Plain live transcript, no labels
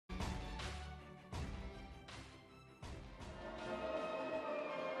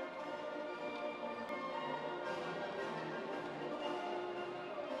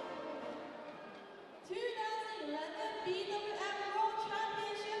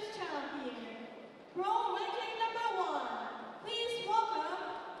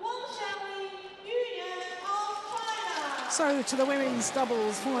So to the women's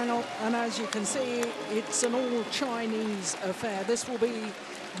doubles final, and as you can see, it's an all-Chinese affair. This will be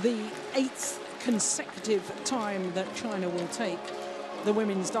the 8th consecutive time that China will take the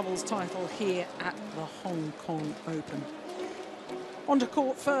women's doubles title here at the Hong Kong Open. On to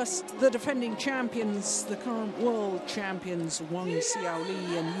court first, the defending champions, the current world champions, Wang,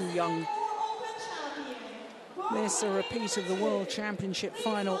 Xiaoli and Yu. This a repeat of the World Championship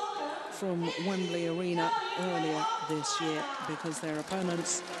final from Wembley Arena earlier this year, because their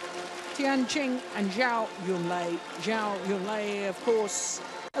opponents, Tian, Qing and Zhao Yunlei. Zhao Yunlei, of course,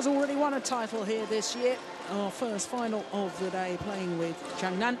 has already won a title here this year. Our first final of the day, playing with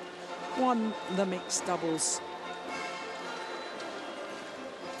Changnan, won the mixed doubles.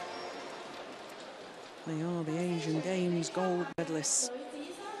 They are the Asian Games gold medalists.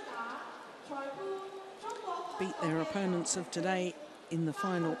 Beat their opponents of today in the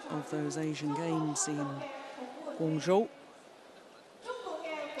final of those Asian Games in Guangzhou.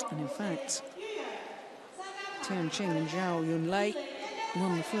 And in fact, Tian, Qing and Zhao Yunlei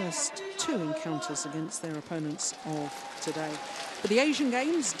won the first 2 encounters against their opponents of today. But the Asian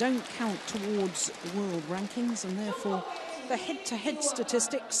Games don't count towards world rankings, and therefore the head-to-head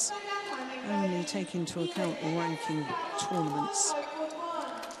statistics only take into account ranking tournaments.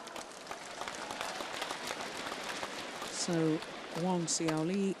 So Wang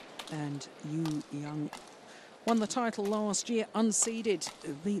Xiaoli and Yu won the title last year, unseeded,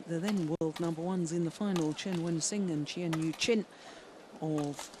 beat the then world #1s in the final, Chen Wen-Sing and Qian Yu-Qin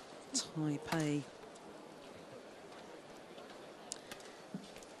of Taipei.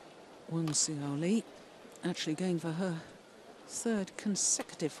 Wang Xiaoli actually going for her 3rd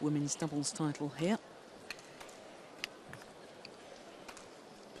consecutive women's doubles title here.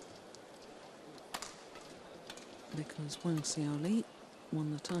 Because Wang Xiaoli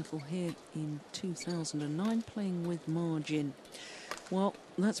won the title here in 2009, playing with Ma Jin. Well,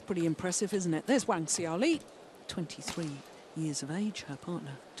 that's pretty impressive, isn't it? There's Wang Xiaoli, 23 years of age, her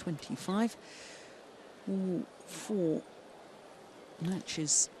partner 25. All 4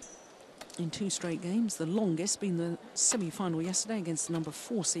 matches in 2 straight games, the longest being the semi-final yesterday against the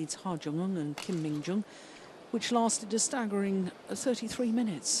 #4 seeds Ha Zhongyong and Kim Mingjung, which lasted a staggering 33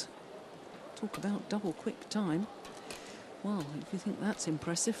 minutes. Talk about double quick time. Well, if you think that's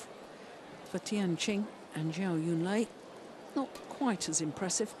impressive, for Tian Qing and Zhao Yunlei, not quite as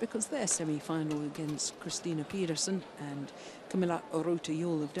impressive, because their semi-final against Christina Pedersen and Camilla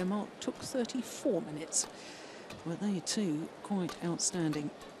Rute-Juel of Denmark took 34 minutes. But they too quite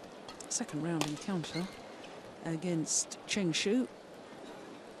outstanding. Second round encounter against Cheng Shu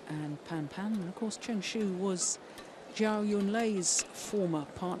and Pan Pan. And of course Cheng Shu was Zhao Yunlei's former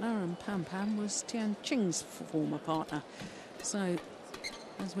partner, and Pan Pan was Tian Qing's former partner. So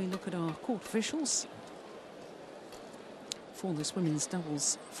as we look at our court officials for this women's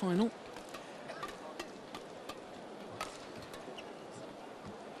doubles final,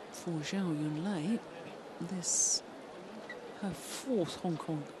 for Zhao Yunlei, this her 4th Hong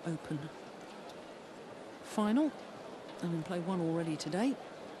Kong Open final, having played 1 already today,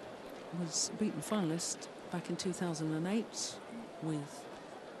 was beaten finalist back in 2008 with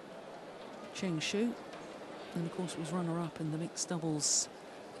Cheng Shu, and of course was runner-up in the mixed doubles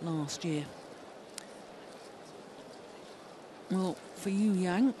last year. Well, for Yu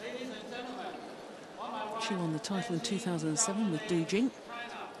Yang, she won the title in 2007 with Du Jing.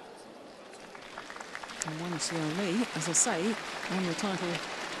 And Wang Xiaoli, as I say, won the title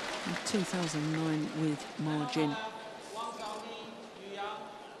in 2009 with Ma Jin.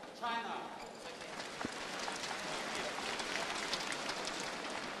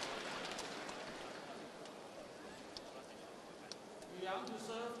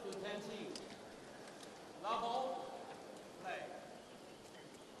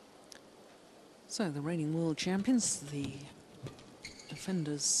 So the reigning world champions, the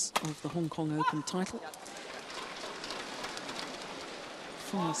defenders of the Hong Kong Open title.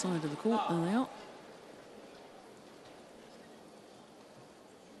 Far side of the court, there they are.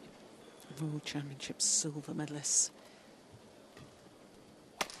 World Championship silver medalists.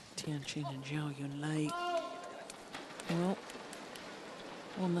 Tian Qing and Zhao Yunlei. Well,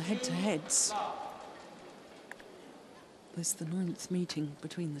 on the head-to-heads, this is the 9th meeting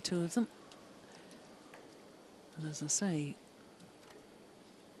between the 2 of them. And as I say,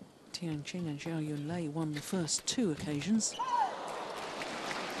 Tian Qing and Zhao Yunlei won the first 2 occasions.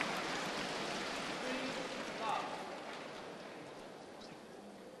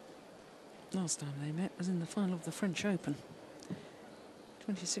 Last time they met was in the final of the French Open.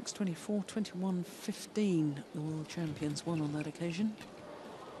 26-24, 21-15, the world champions won on that occasion.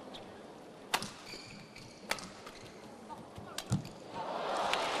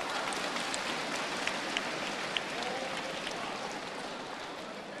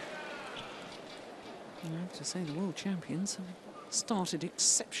 I have to say the world champions have started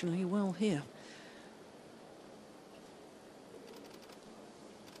exceptionally well here.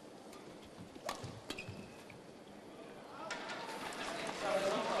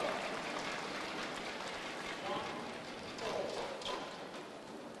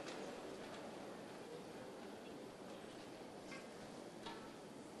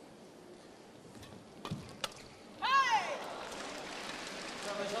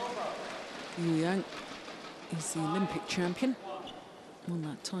 Yang is the Olympic champion. Won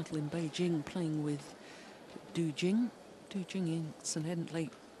that title in Beijing playing with Qing. Qing,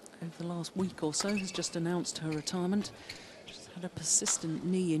 incidentally, over the last week or so, has just announced her retirement. She's had a persistent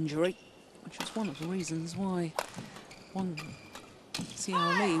knee injury, which is one of the reasons why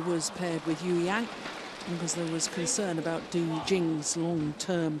Xiaoli was paired with Yang, because there was concern about Qing's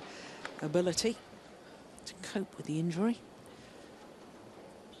long-term ability to cope with the injury.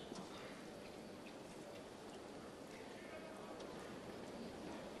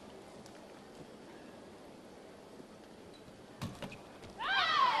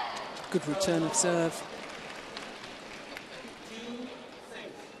 Good return of serve.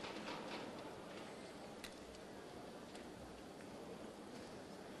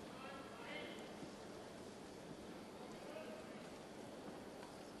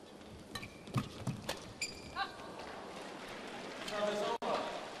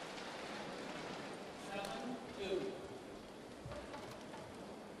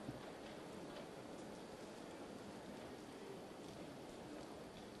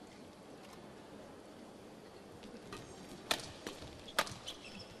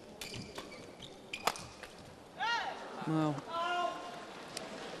 Well,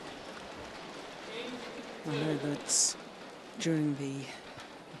 I know that during the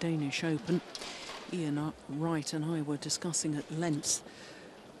Danish Open, Ian Wright and I were discussing at length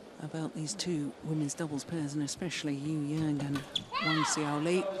about these two women's doubles pairs, and especially Yang and Wang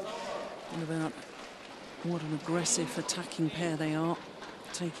Xiaoli, and about what an aggressive attacking pair they are,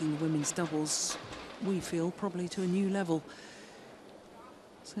 taking the women's doubles, we feel, probably to a new level.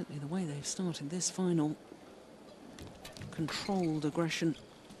 Certainly the way they've started this final, controlled aggression,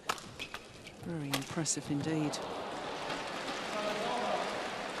 very impressive indeed.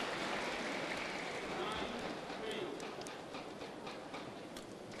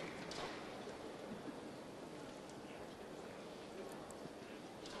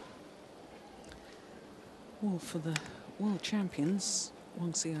 Well, for the world champions,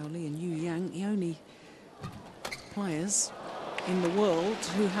 Wang Xiaoli and Yang, the only players in the world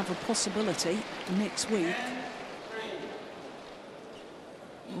who have a possibility next week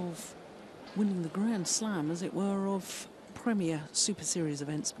of winning the Grand Slam, as it were, of Premier Super Series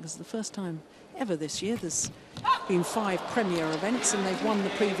events, because the first time ever this year there's been 5 Premier events and they've won the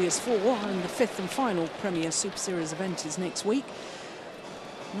previous 4, and the 5th and final Premier Super Series event is next week.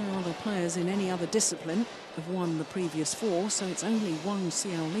 No other players in any other discipline have won the previous 4, so it's only Wang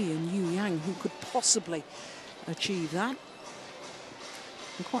Xiaoli and Yang who could possibly achieve that.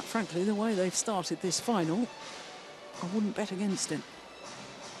 And quite frankly, the way they've started this final, I wouldn't bet against it.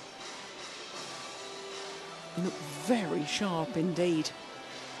 Look very sharp indeed.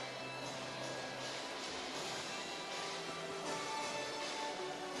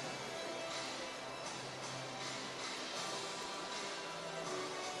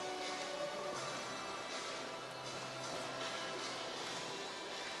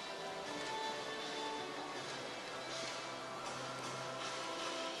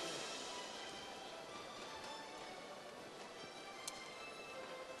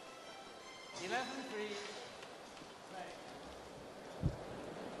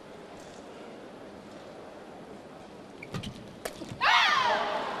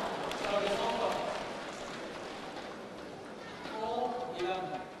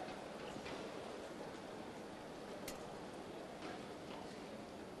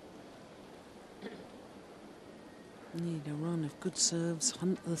 Need a run of good serves,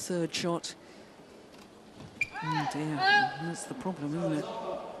 hunt the 3rd shot. Oh dear, that's the problem, isn't it?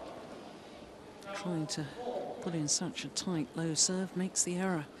 Trying to put in such a tight low serve makes the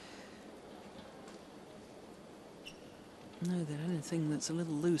error. Know that anything that's a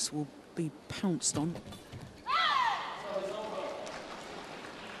little loose will be pounced on.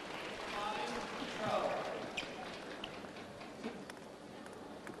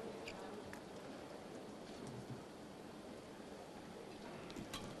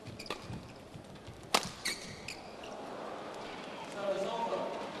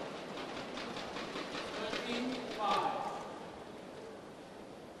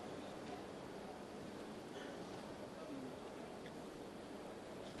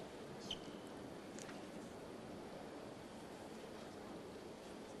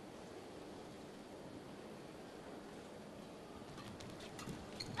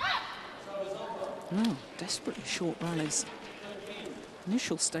 Oh, desperately short rallies.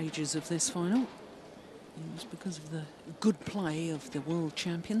 Initial stages of this final. It was because of the good play of the world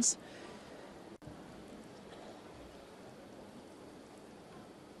champions.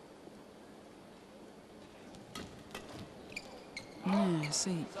 Yeah,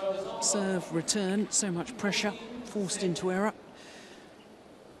 see, serve, return, so much pressure, forced into error. A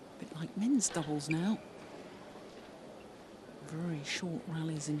bit like men's doubles now. Very short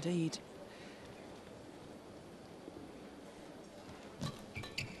rallies indeed.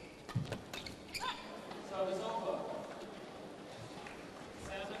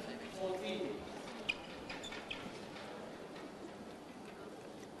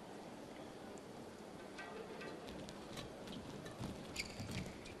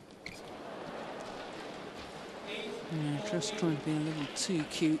 Yeah, just trying to be a little too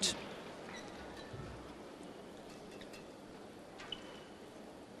cute.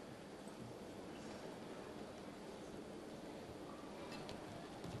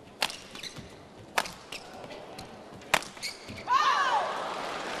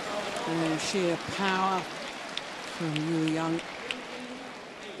 Sheer power from Yang.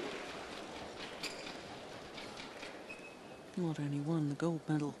 Not only won the gold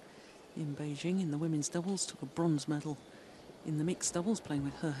medal in Beijing in the women's doubles, took a bronze medal in the mixed doubles, playing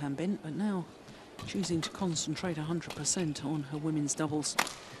with her Hanbin, but now choosing to concentrate 100% on her women's doubles.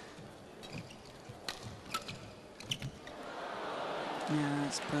 Yeah,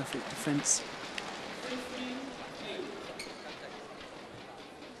 that's perfect defence.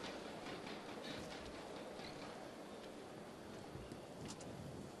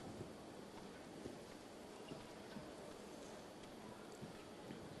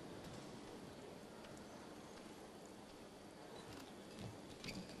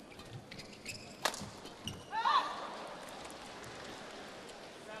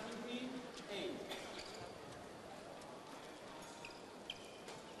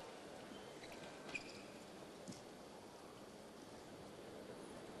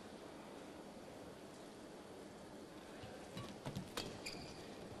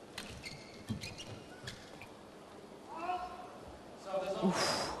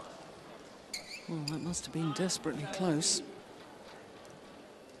 Oof. Well, that must have been desperately close.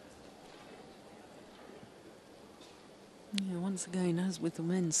 Yeah, once again, as with the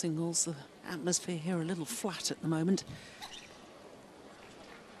men's singles, the atmosphere here a little flat at the moment.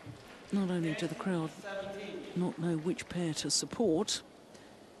 Not only do the crowd not know which pair to support,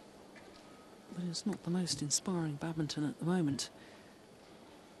 but it's not the most inspiring badminton at the moment.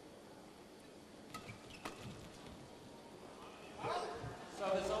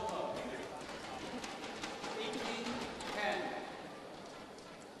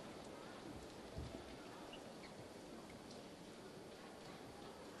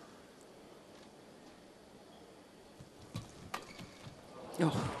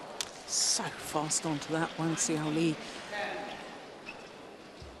 Oh, so fast onto that one, Xiaoli.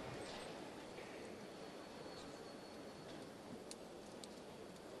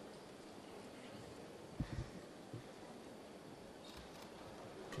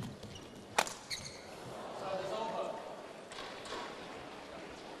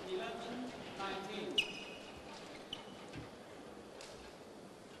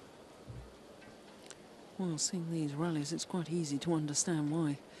 Well, seeing these rallies, it's quite easy to understand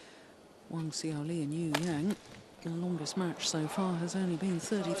why Wang, Xiaoli and Yang, the longest match so far has only been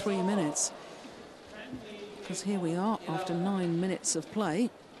 33 minutes. Because here we are, after 9 minutes of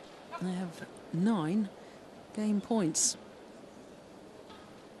play, they have 9 game points.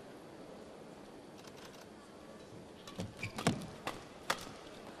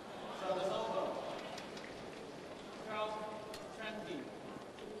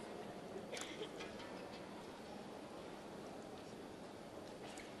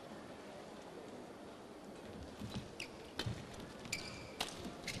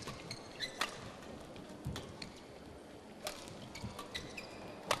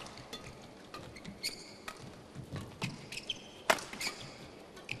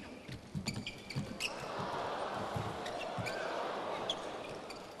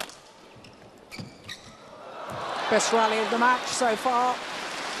 Best rally of the match so far.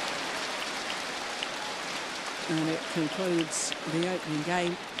 And it concludes the opening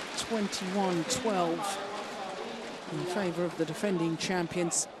game, 21-12 in favour of the defending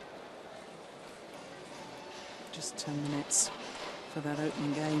champions. Just 10 minutes for that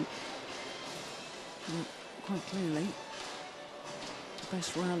opening game. Well, quite clearly, the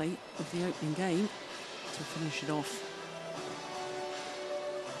best rally of the opening game to finish it off.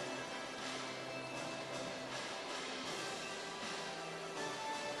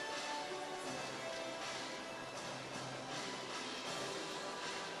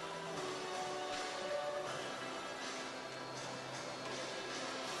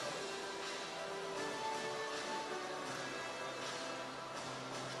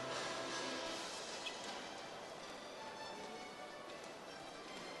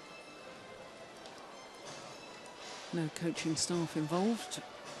 No coaching staff involved.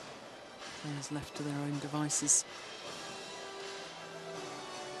 Players left to their own devices.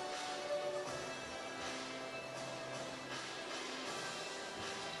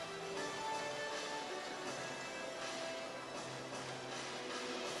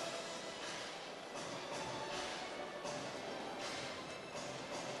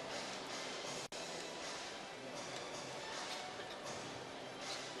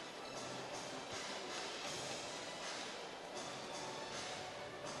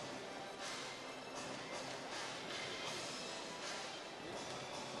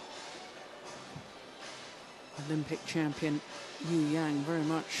 Olympic champion Yang, very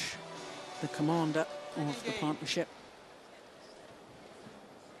much the commander of the partnership.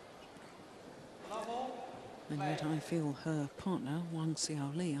 And yet I feel her partner, Wang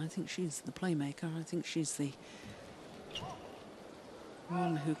Xiaoli, I think she's the playmaker. I think she's the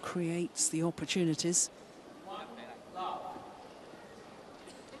one who creates the opportunities.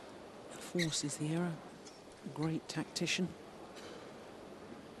 Forces the error. Great tactician.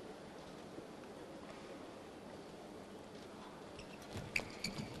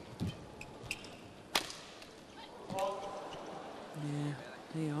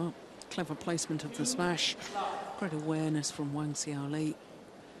 There you are. Clever placement of the smash. Great awareness from Wang Xiaoli.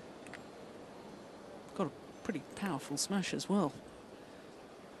 Got a pretty powerful smash as well.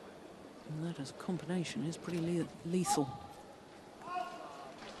 And that as a combination is pretty lethal.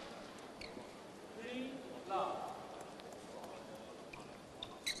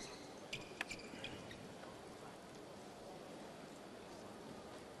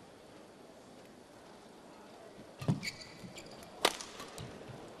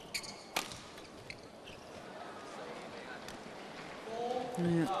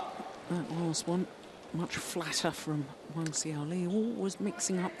 Yeah, that last one, much flatter from Wang Xiaoli, always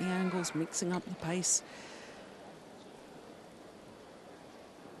mixing up the angles, mixing up the pace.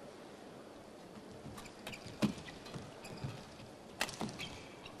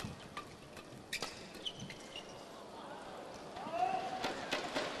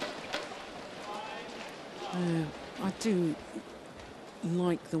 I do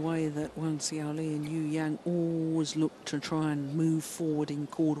like the way that Wang Xiaoli and Yang always look to try and move forward in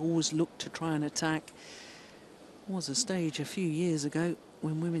court, always look to try and attack. There was a stage a few years ago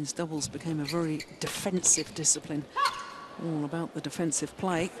when women's doubles became a very defensive discipline, all about the defensive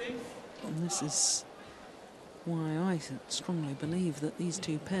play. And this is why I strongly believe that these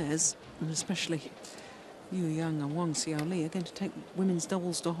two pairs, and especially Yang and Wang Xiaoli, are going to take women's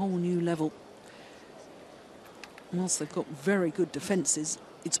doubles to a whole new level. Whilst they've got very good defences,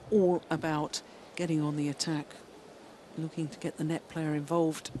 it's all about getting on the attack, looking to get the net player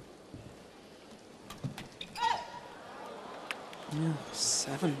involved. Yeah,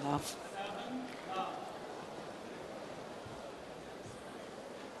 7-love.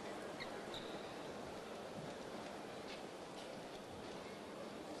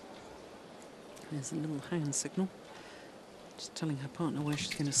 There's a little hand signal. Just telling her partner where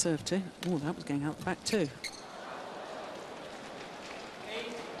she's going to serve to. Oh, that was going out the back too.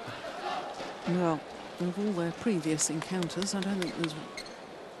 Well, of all their previous encounters, I don't think there's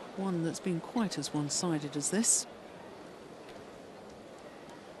one that's been quite as one-sided as this.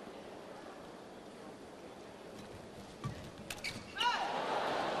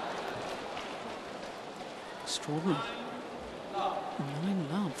 Extraordinary.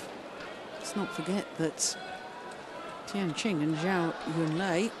 9-love. Let's not forget that Tian Qing and Zhao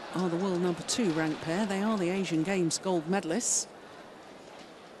Yunlei are the world #2 ranked pair. They are the Asian Games gold medalists.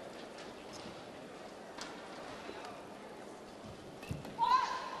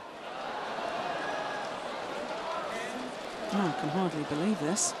 I can hardly believe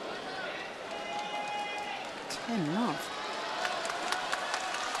this. 10-love.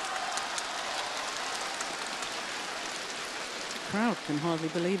 The crowd can hardly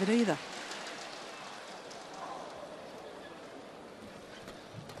believe it either.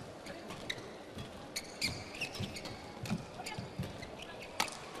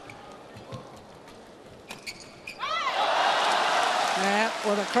 Yeah,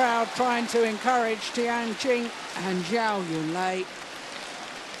 well, the crowd trying to encourage Tian Qing and Zhao Yunlei.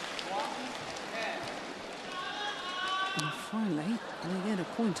 And finally, they get a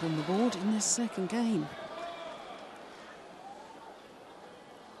point on the board in this second game.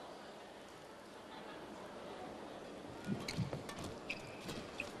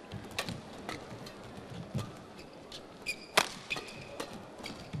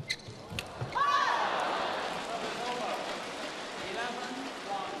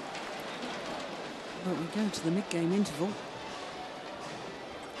 But we go to the mid-game interval.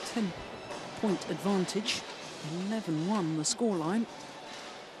 10-point advantage 11-1 the scoreline.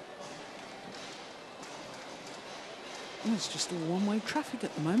 Well, it's just all one-way traffic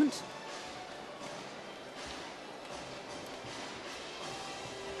at the moment.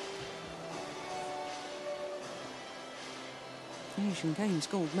 Asian Games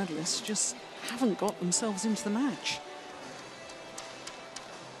gold medalists just haven't got themselves into the match.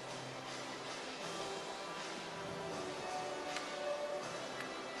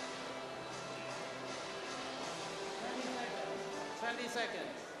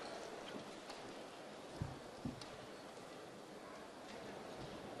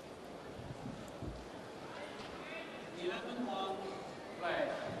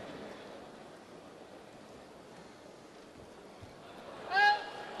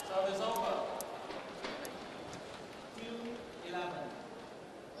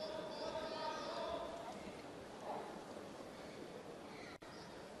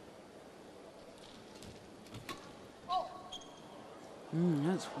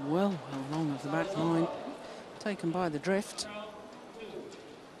 That's well along of the back line, taken by the drift.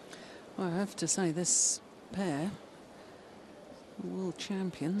 Well, I have to say this pair, the world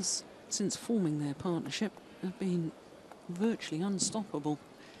champions, since forming their partnership, have been virtually unstoppable.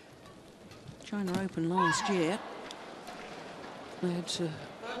 China Open last year, they had to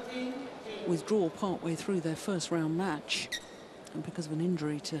withdraw partway through their first round match and because of an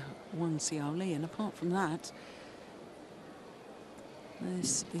injury to Wang Xiaoli, and apart from that,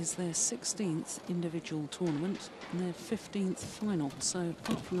 this is their 16th individual tournament and their 15th final. So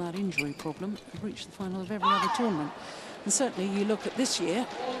apart from that injury problem, they've reached the final of every other tournament. And certainly you look at this year,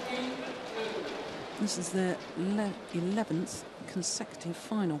 this is their 11th consecutive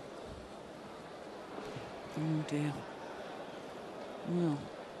final. Oh dear. Well.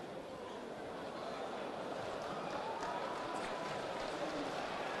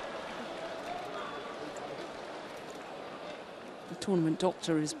 The tournament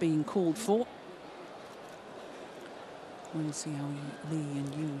doctor is being called for. We'll see how Lee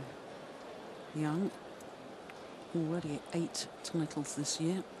and Yang, already 8 titles this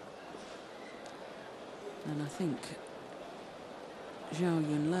year. And I think Zhao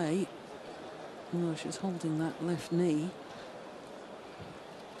Yunlei, well, she's holding that left knee.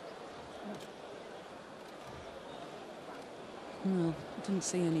 Well, didn't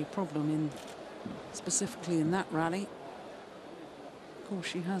see any problem specifically in that rally. Of course,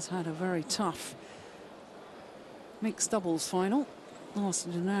 she has had a very tough mixed doubles final.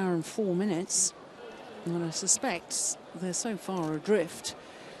 Lasted an hour and 4 minutes. And I suspect they're so far adrift.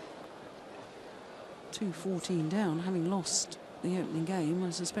 2-14 down, having lost the opening game. I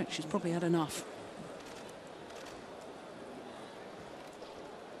suspect she's probably had enough.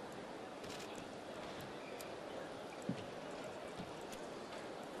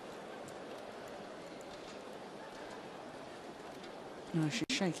 No, she's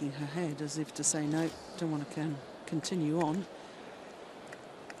shaking her head as if to say, no, don't want to continue on.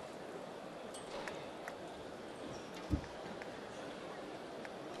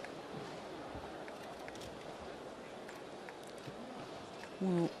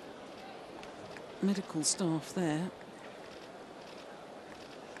 Well, medical staff there,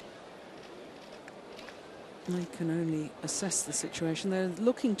 they can only assess the situation. They're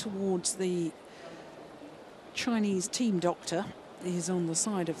looking towards the Chinese team doctor. Is on the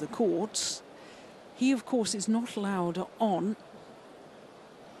side of the court. He, of course, is not allowed on.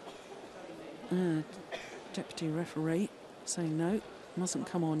 Deputy referee saying no, mustn't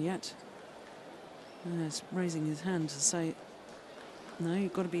come on yet. He's raising his hand to say, no,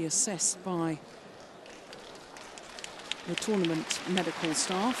 you've got to be assessed by the tournament medical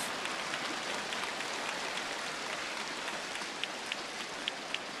staff.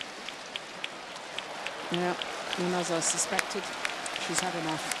 Yeah, and as I suspected, she's had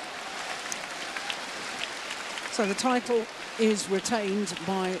enough. So the title is retained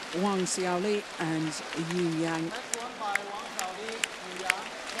by Wang Xiaoli and Yu Yang. Next one by Wang Xiaoli, Yu Yang,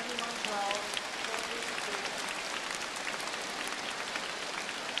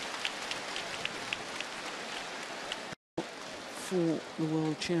 21-12. For the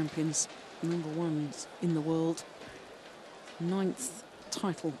world champions, #1s in the world, 9th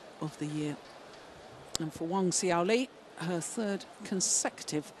title of the year. And for Wang Xiaoli, her 3rd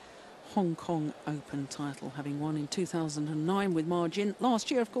consecutive Hong Kong Open title, having won in 2009 with Ma Jin. Last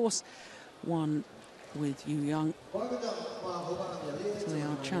year, of course, won with Yu Yang. So they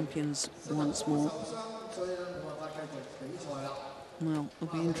are champions once more. Well,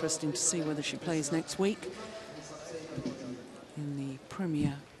 it'll be interesting to see whether she plays next week in the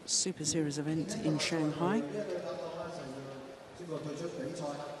Premier Super Series event in Shanghai.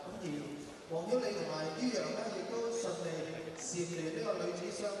 You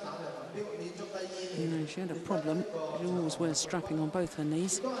know, she had a problem. She always wears strapping on both her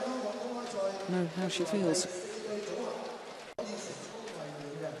knees. Know how she feels.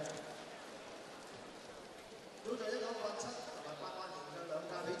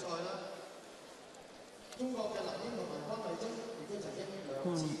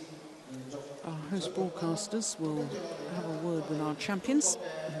 Well, our host broadcasters will have a word with our champions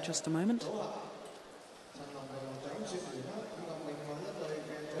in just a moment.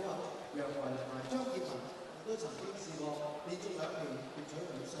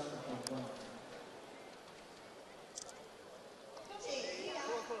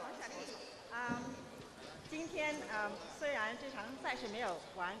虽然这场赛事没有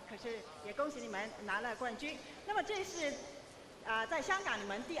完，可是也恭喜你们拿了冠军。那么这是在香港你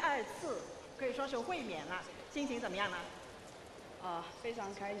们第2次，可以说是卫冕了，心情怎么样呢？非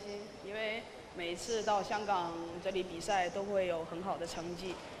常开心，因为每次到香港这里比赛都会有很好的成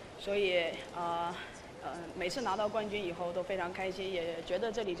绩，所以每次拿到冠军以后都非常开心，也觉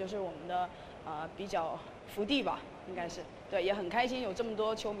得这里就是我们的比较福地吧，应该是对，也很开心有这么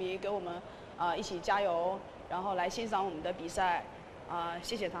多球迷给我们一起加油，然后来欣赏我们的比赛，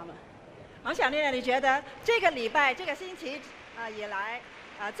谢谢他们。王小丽，你觉得这个礼拜这个星期以来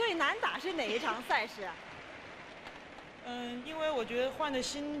最难打是哪一场赛事啊？因为我觉得换了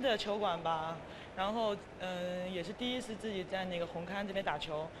新的球馆吧，然后也是第一次自己在那个红磡这边打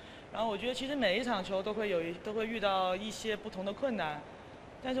球，然后我觉得其实每一场球都会遇到一些不同的困难，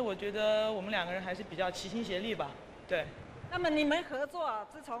但是我觉得我们2个人还是比较齐心协力吧，对。那么你们合作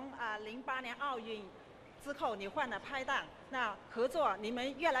自从08年奥运之后，你换了拍档，那合作你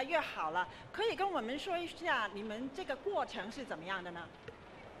们越来越好了，可以跟我们说一下你们这个过程是怎么样的呢？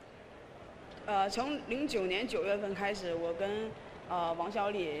从09年9月份开始，我跟王小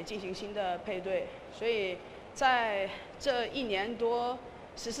李进行新的配对，所以在这1年多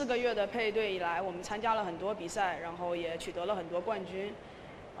14个月的配对以来，我们参加了很多比赛，然后也取得了很多冠军。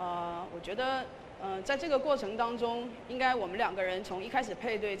我觉得在这个过程当中，应该我们2个人从一开始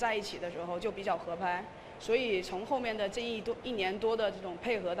配对在一起的时候就比较合拍，所以从后面的这一年多的这种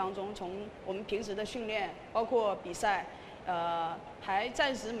配合当中，从我们平时的训练，包括比赛。还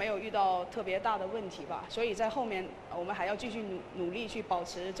暂时没有遇到特别大的问题吧，所以在后面我们还要继续努力去保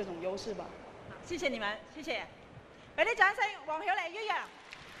持这种优势吧。好，谢谢你们，谢谢。俾啲掌聲，黃曉麗於洋。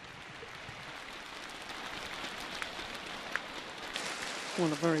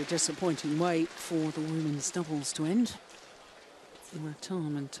Well, a very disappointing way for the women's doubles to end. The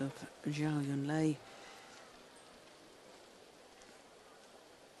retirement of Zhao Yunlei.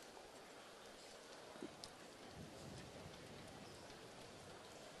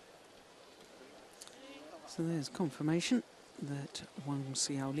 So there's confirmation that Wang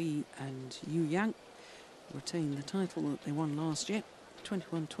Xiaoli and Yang retain the title that they won last year,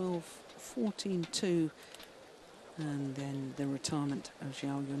 21-12, 14-2, and then the retirement of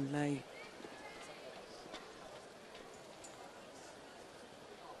Zhao Yunlei.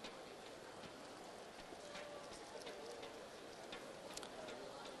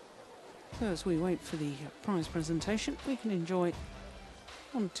 So as we wait for the prize presentation, we can enjoy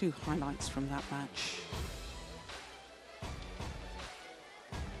 1 or 2 highlights from that match.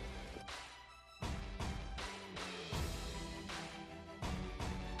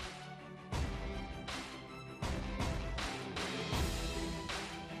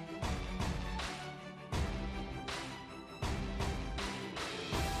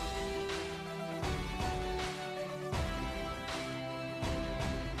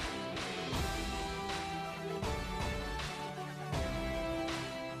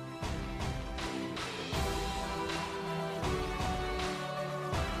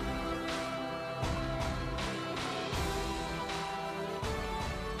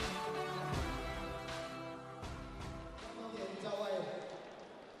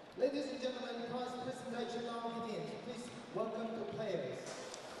 Ladies and gentlemen, prize presentation now begins. Please welcome the players.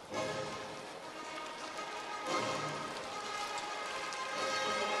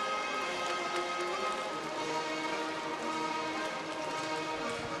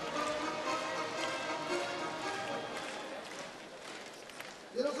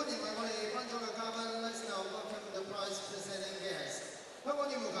 Let's now welcome the prize presenting guest. 香港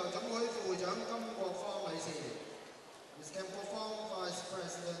羽毛球總會副會長金國芳女士。Ms. Kim Kwok-Fong, Vice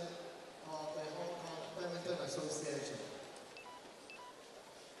President of the Hong Kong Badminton Association.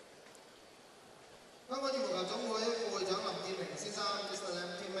 香港羽毛球總會副會長林建明先生 ，Mr. Lam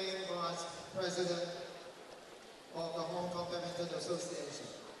Kim-Ming, Vice President of the Hong Kong Badminton Association.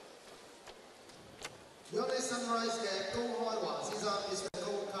 YONEX Sunrise 嘅高開華先生 ，Mr. 高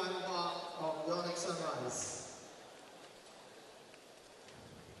開華 of YONEX Sunrise.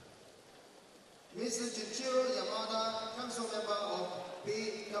 Mr. Junichiro Yamada, Council Member of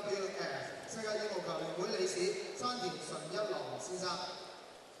BWF， 世界羽毛球聯會理事山田純一郎先生。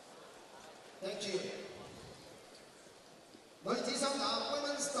Thank you。女子雙打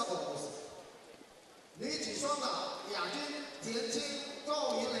Women's Doubles， 女子雙打亞軍田青、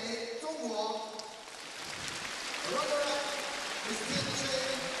赵云蕾，中國。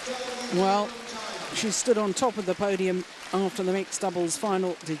Well, she stood on top of the podium after the mixed doubles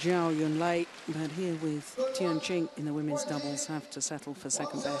final to Zhao Yunlei, but here with Tian Qing in the women's doubles have to settle for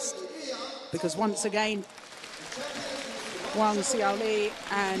second best. Because once again, Wang Xiaoli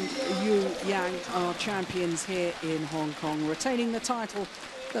and Yu Yang are champions here in Hong Kong, retaining the title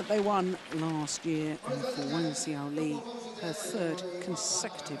that they won last year. And for Wang Xiaoli, her third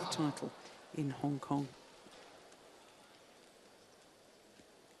consecutive title in Hong Kong.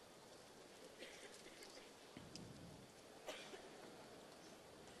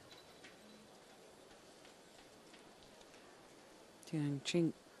 Tian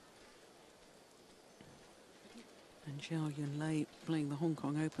Qing and Zhao Yunlei playing the Hong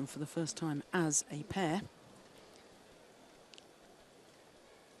Kong Open for the first time as a pair.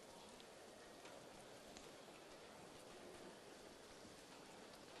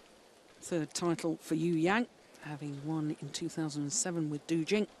 Third title for Yu Yang, having won in 2007 with Du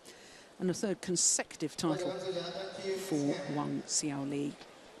Jing, and a third consecutive title for Wang Xiaoli.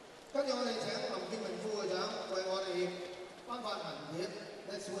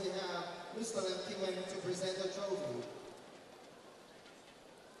 Next we have Mr. Tian to present the trophy.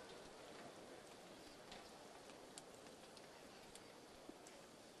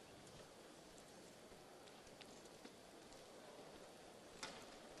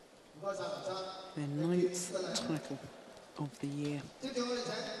 Their ninth title of the year.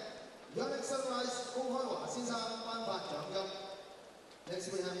 Next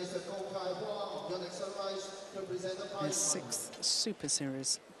we have Mr. Kong Kai Hua of YONEX Sunrise to present the Their sixth Super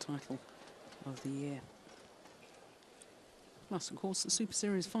Series title of the year. Plus, of course, the Super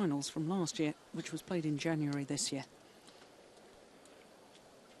Series finals from last year, which was played in January this year.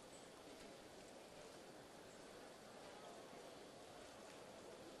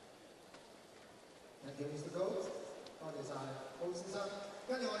 Thank you, Mr. Gold. 多謝晒高先生。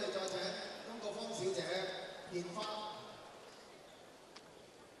跟住我哋再請中國方小姐獻花。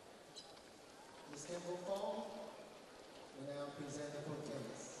Miss Campbell Fong will now present the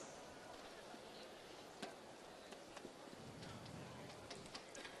bouquets.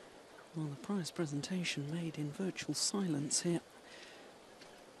 Well, the prize presentation made in virtual silence here.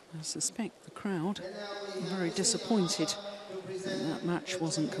 I suspect the crowd are very disappointed that that match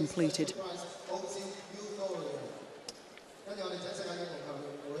wasn't completed.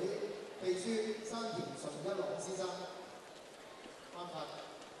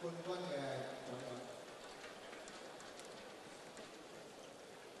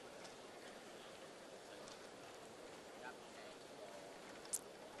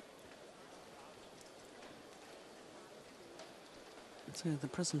 So the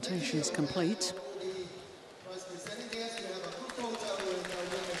presentation is complete.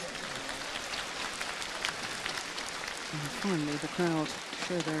 And finally, the crowd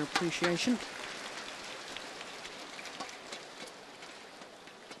show their appreciation.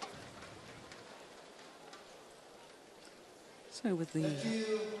 So with the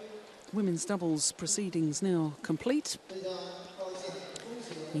women's doubles proceedings now complete,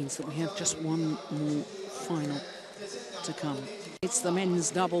 means that we have just one more final to come. It's the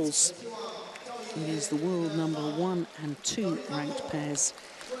men's doubles. It is the world number 1 and 2 ranked pairs.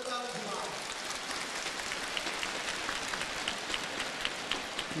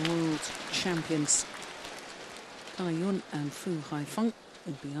 World champions Kai Yun and Fu Haifeng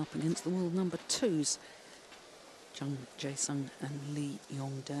will be up against the world number 2s Zhang Jaesung and Li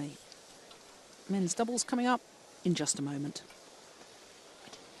Yongdai. Men's doubles coming up in just a moment.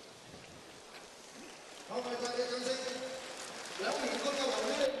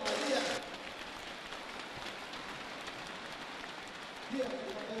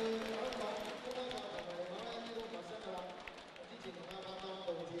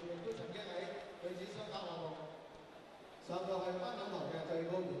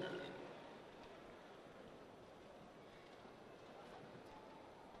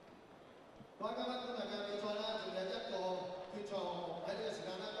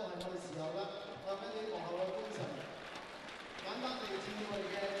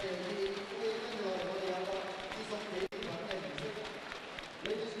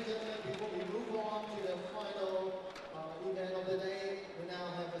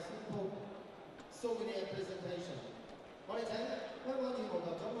 Souvenir presentation，我哋請香港羽毛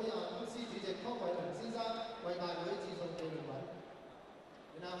球總會有限公司主席湯偉倫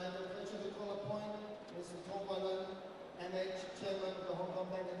Now I have the pleasure to call upon Mr. Tom Holland, MH Chairman of the Hong Kong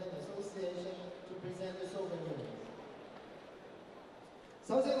Badminton Association, to present the souvenirs.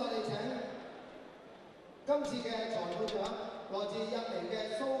 首先我哋請今次嘅裁判長來自印尼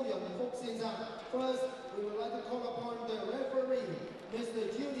嘅蘇潤福先生。First, we would like to call upon the referee, Mr.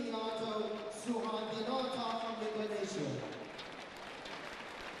 Juliato Suhadinata from Indonesia.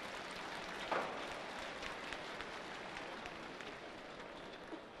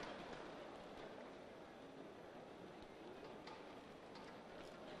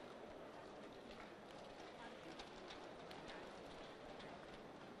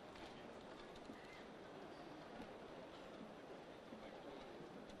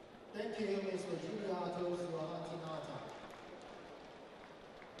 Thank you, Mr. Juliato Suhadinata.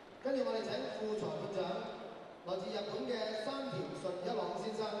 跟住我哋請副裁判長，來自日本嘅山田純一郎先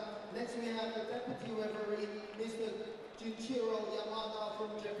生。Next we have the deputy referee, Mr. Junichiro Yamada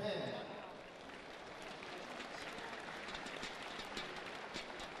from Japan.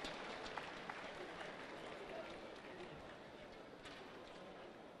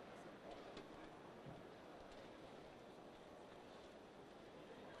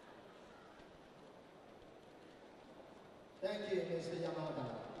 Thank you, Mr. Yamada.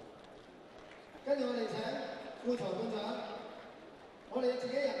 跟住我哋請副裁判長，我哋自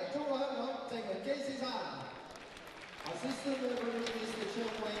己人中國香港鄭文基先生 ，Assistant Referee Mr. Chen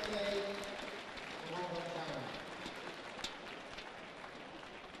Wang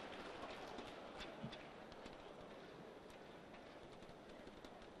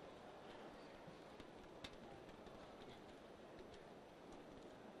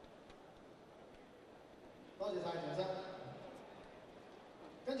多謝晒陳生。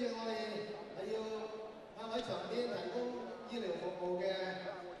跟住我哋係要向喺場邊提供醫療服務嘅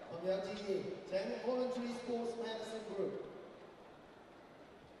朋友致意，請 Voluntary Sports Medicine Group。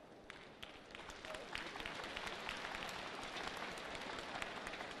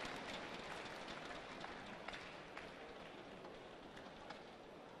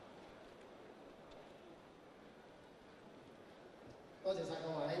多謝晒各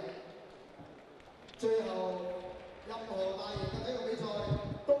位。最後，任何大型嘅體育比賽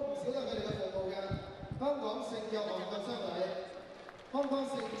都唔少得佢哋嘅服務嘅。香港聖約翰國商禮 ，Hong Kong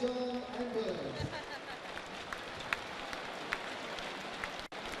St. John Ambulance。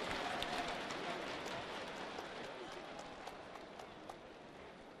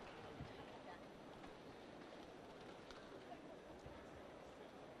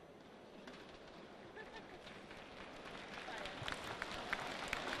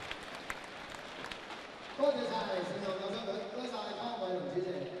多謝晒聖約翰國商隊，多謝晒湯偉龍主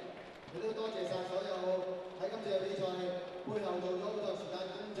席，亦都多謝晒所有喺今次嘅比賽背後做咗好多時間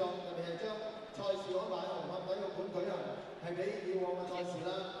工作，特別係將賽事安排喺紅磡體育館舉行，係比以往嘅賽事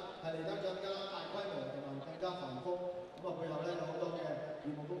啦，係嚟得更加大規模同埋更加繁複。咁啊背後咧有好多嘅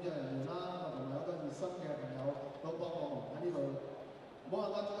業務工作人員啦，同埋好多熱心嘅朋友都幫我忙喺呢度，冇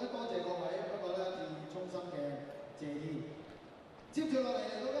辦法逐一多謝各位，不過咧致以衷心嘅謝意。接住落嚟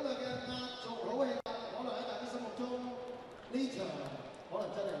到今日嘅壓軸好戲。可能喺大家心目中呢場可能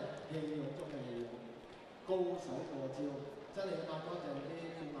真係戲勇中嘅戲勇，高手過招，真係要抹乾淨啲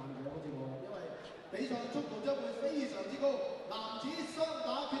血眼嘅好似我，因為比賽速度將會非常之高，男子雙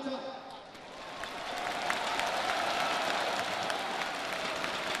打決賽。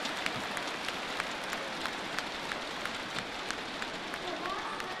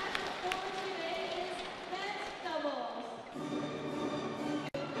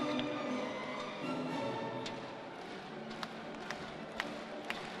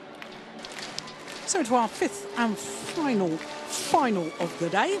So to our fifth and final of the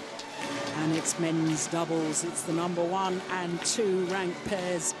day, and it's men's doubles. It's the number 1 and 2 ranked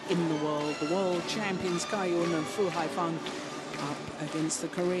pairs in the world. The world champions Kai Yun and Fu Haifeng up against the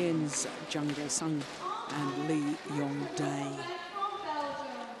Koreans Jung Jae-sung and Lee Yong-dae.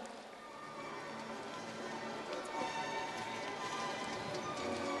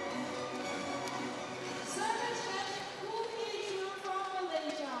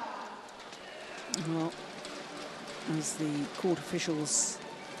 Well, as the court officials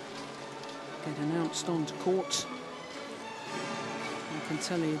get announced onto court, I can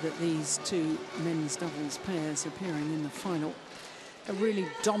tell you that these two men's doubles pairs appearing in the final have really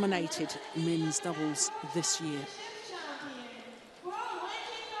dominated men's doubles this year.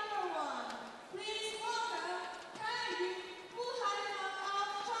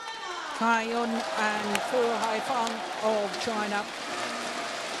 Kai Yun and Fu Haifeng of China,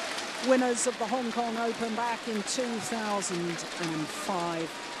 winners of the Hong Kong Open back in 2005.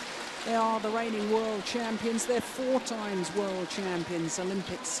 They are the reigning world champions. They're 4 times world champions,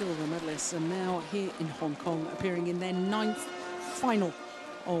 Olympic silver medalists, and now here in Hong Kong, appearing in their 9th final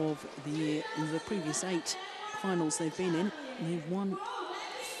of the year. In the previous 8 finals they've been in, they've won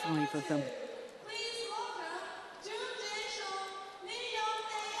 5 of them.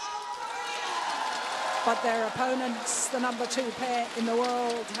 But their opponents, the number 2 pair in the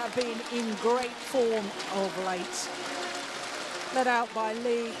world, have been in great form of late. Led out by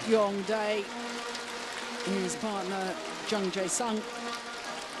Lee Yonglei, his partner Zhang Jae-sung.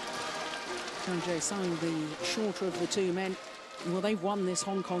 Zhang Jae-sung, the shorter of the 2 men. Well, they've won this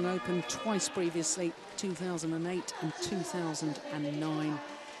Hong Kong Open twice previously, 2008 and 2009.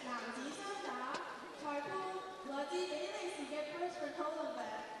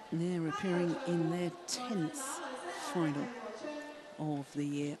 They're appearing in their 10th final of the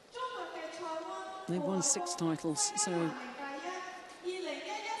year. They've won 6 titles, so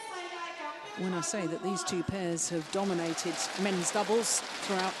when I say that these 2 pairs have dominated men's doubles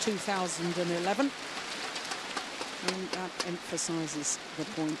throughout 2011, I think that emphasises the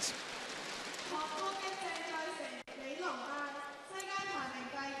point.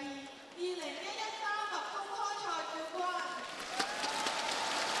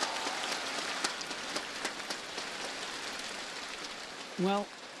 Well,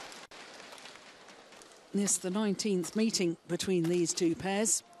 this is the 19th meeting between these 2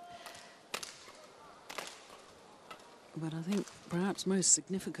 pairs. But I think perhaps most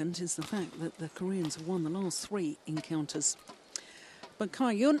significant is the fact that the Koreans have won the last 3 encounters. But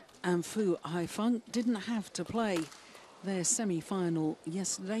Kai Yun and Fu Haifeng didn't have to play their semi-final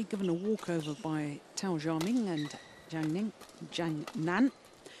yesterday, given a walkover by Tao Xiaoming and Jiang Nan.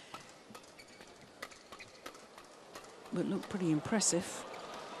 But looked pretty impressive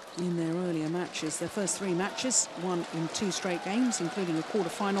in their earlier matches. Their first 3 matches, won in 2 straight games, including a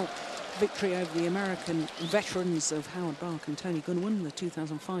quarter-final victory over the American veterans of Howard Bark and Tony Gunwan, the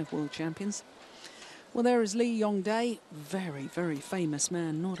 2005 world champions. Well, there is Lee Yonglei, very, very famous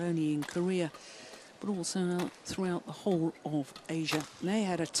man, not only in Korea, but also throughout the whole of Asia. They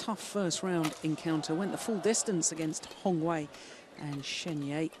had a tough first round encounter, went the full distance against Hong Wei and Shen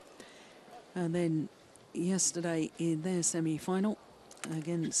Ye. And then yesterday in their semi-final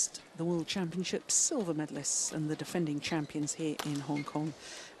against the World Championship silver medalists and the defending champions here in Hong Kong,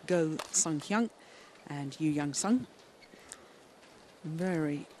 Go Sung-hyung and Yu Yang-sung.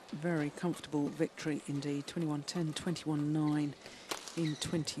 Very, very comfortable victory indeed, 21-10, 21-9 in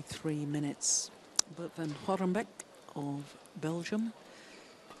 23 minutes. Bert van Horenbeek of Belgium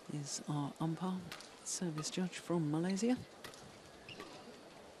is our umpire, service judge from Malaysia.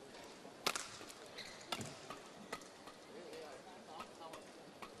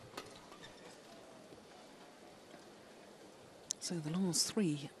 So the last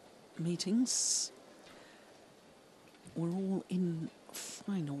 3 meetings were all in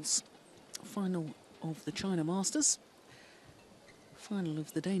finals. Final of the China Masters, final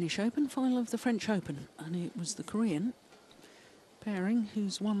of the Danish Open, final of the French Open. And it was the Korean pairing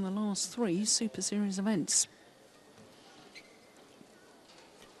who's won the last 3 Super Series events.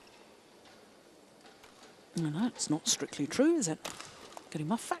 And that's not strictly true, is it? Getting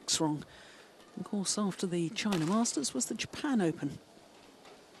my facts wrong. Of course, after the China Masters was the Japan Open.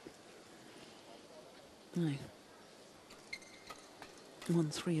 No. Won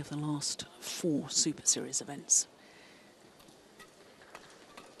 3 of the last 4 Super Series events.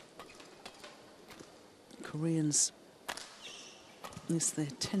 Koreans, this is their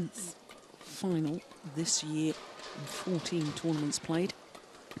 10th final this year, and 14 tournaments played.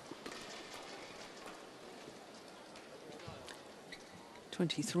 The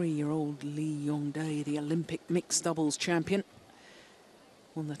 23-year-old Lee Yonglei, the Olympic mixed doubles champion,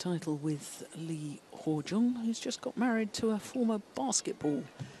 won the title with Lee Ho-jung, who's just got married to a former basketball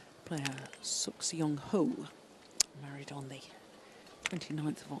player, Suk Seong-ho, married on the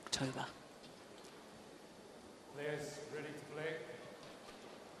 29th of October. Players ready to play.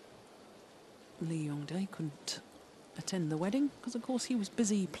 Lee Yonglei couldn't attend the wedding because, of course, he was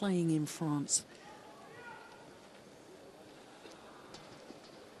busy playing in France.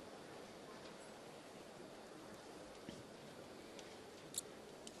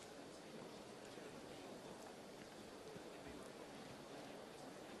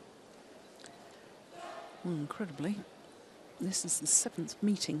 Well, incredibly, this is the 7th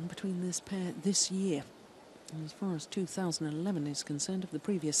meeting between this pair this year. And as far as 2011 is concerned, of the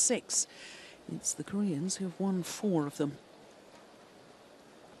previous 6, it's the Koreans who have won 4 of them.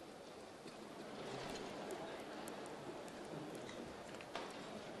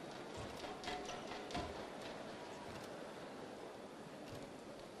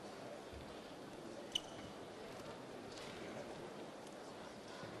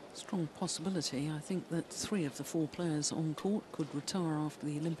 strong possibility. I think that 3 of the 4 players on court could retire after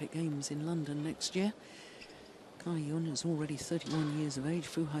the Olympic Games in London next year. Cai Yun is already 31 years of age,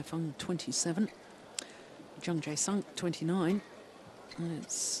 Fu Haifeng 27, Zhang Jae-sung 29, and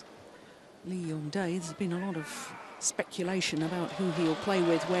it's Lee Yongdae. There's been a lot of speculation about who he'll play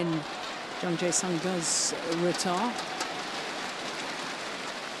with when Zhang Jae-sung does retire.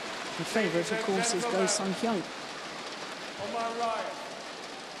 The favourite, of course, is Go Sung-hyun. On my right,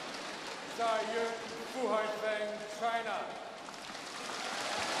 Cai Yun, Fu Haifeng, China.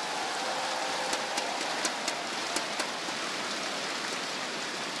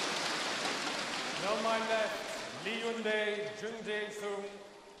 And on my left, Lee Yunlei, Jung Jae-sung,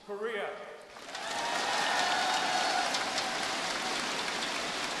 Korea.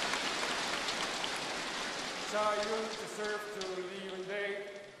 Cai Yun to serve to Lee Yunlei.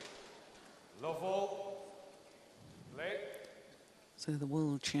 Love all. Play. So the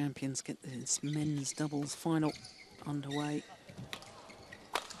world champions get this men's doubles final underway.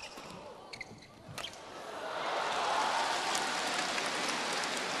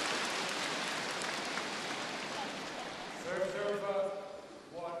 Serves over,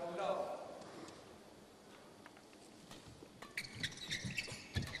 1-love.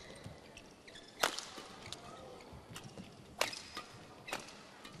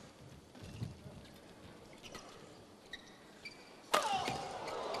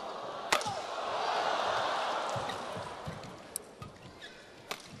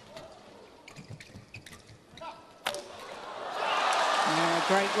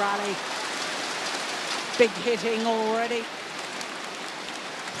 Great rally. Big hitting already.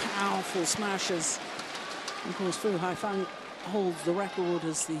 Powerful smashes. Of course, Fu Haifeng holds the record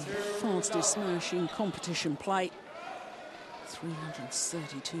as the fastest smash in competition play.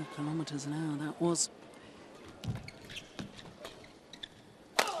 332 kilometers an hour, that was.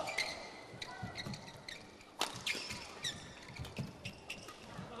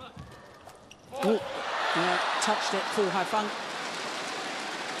 Oh, yeah, touched it, Fu Haifeng.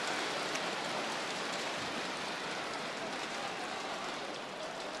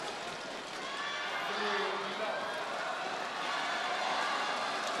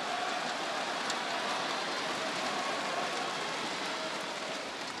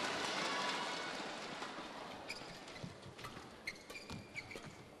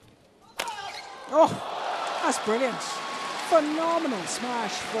 Oh, that's brilliant. Phenomenal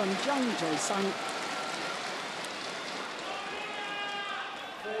smash from Zhang Jae-sung.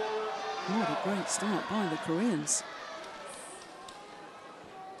 What a great start by the Koreans.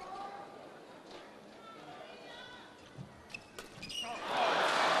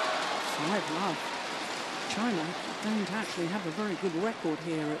 5-love. China don't actually have a very good record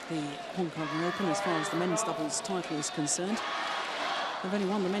here at the Hong Kong Open as far as the men's doubles title is concerned. They've only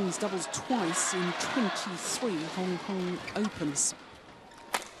won the men's doubles twice in 23 Hong Kong Opens.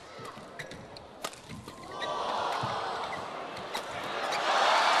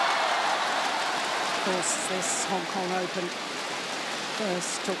 Of course, this Hong Kong Open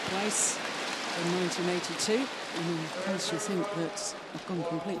first took place in 1982. And in case you think that I've gone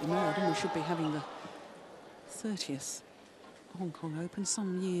completely mad and we should be having the 30th Hong Kong Open,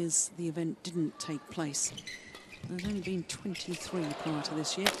 some years the event didn't take place. There's only been 23 prior to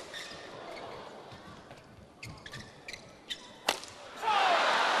this year.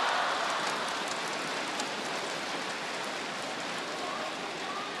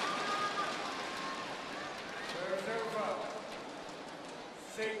 Serves over.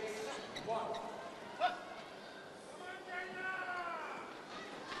 6-1.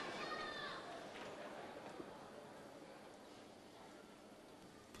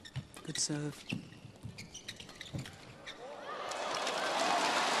 Good serve.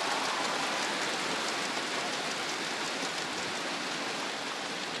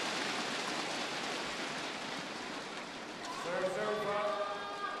 Serves over.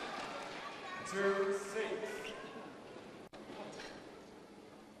 2-6.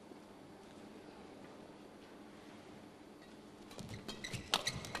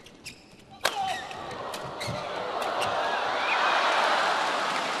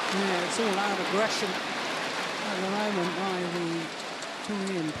 Yeah, it's all out aggression at the moment by the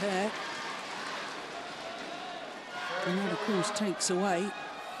Korean pair. And that, of course, takes away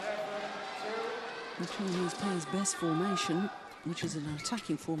the Chinese pair's best formation, which is an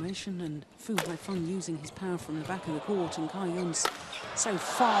attacking formation, and Fu Haifeng using his power from the back of the court, and Cai Yun's so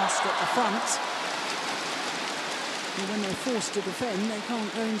fast at the front. And when they're forced to defend, they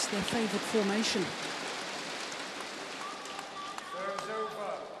can't go into their favoured formation. Serves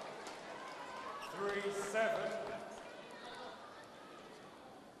over. 3-7.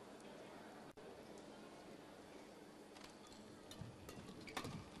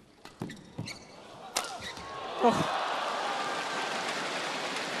 Oh.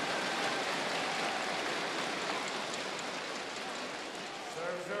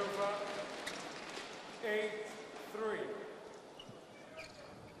 Serves over. 8-3.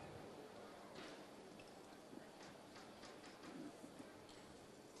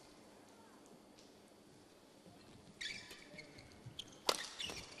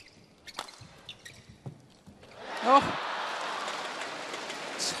 Oh,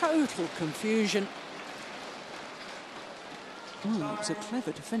 total confusion. Oh, it was a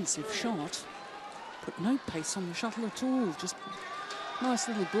clever defensive shot. Put no pace on the shuttle at all. Just nice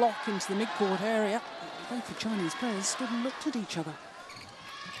little block into the mid-court area. Both the Chinese players stood and looked at each other.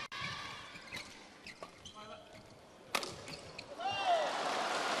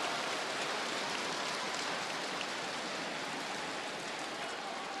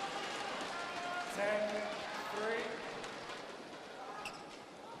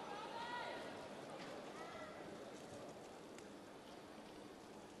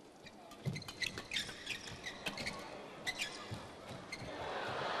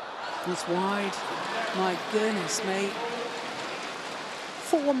 It's wide. My goodness me.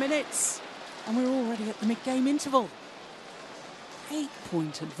 4 minutes and we're already at the mid-game interval.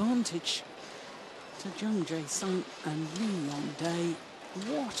 8-point advantage to Zhang Jae-sung and Lee Yonlei.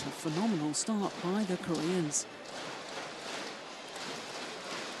 What a phenomenal start by the Koreans.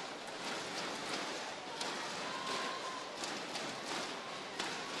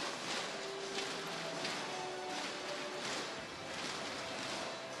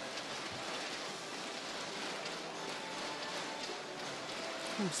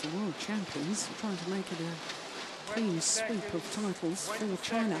 Of course, the world champions are trying to make it a clean sweep of titles for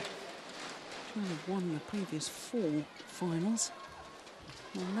China. China have won the previous 4 finals.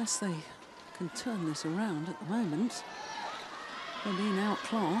 Unless they can turn this around at the moment, they're being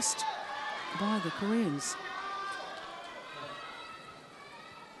outclassed by the Koreans.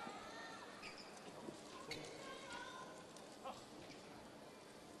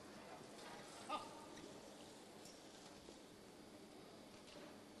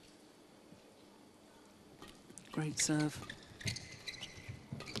 Great serve.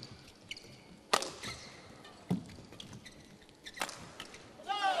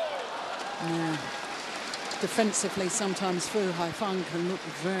 Yeah. Defensively, sometimes Fu Haifeng can look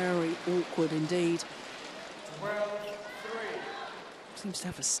very awkward indeed. 12-3. Seems to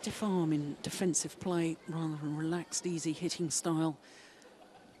have a stiff arm in defensive play rather than relaxed, easy hitting style.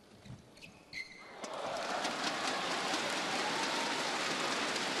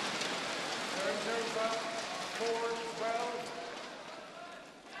 Serves over. 4-12.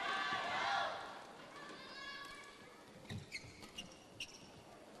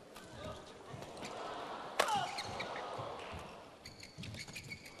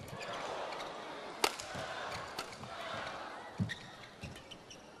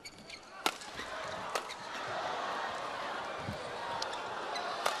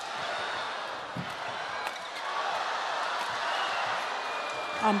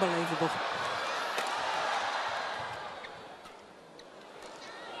 Unbelievable.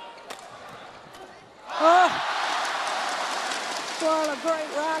 Oh! Well, a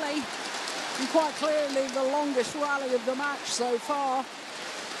great rally. And quite clearly the longest rally of the match so far.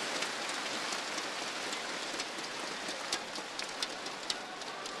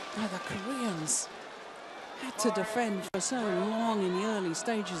 Now the Koreans had to defend for so long in the early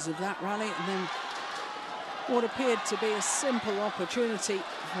stages of that rally, and then what appeared to be a simple opportunity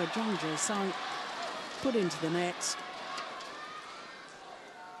for Zhang Jae-sung put into the net.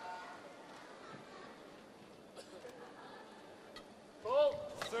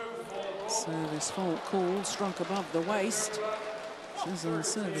 Service fault call, struck above the waist, says our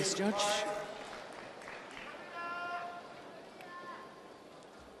service judge.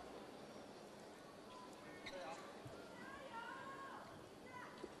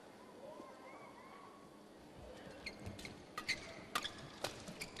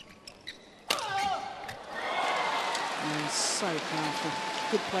 So powerful.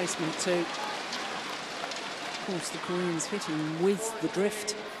 Good placement too. Of course, the Koreans hitting with the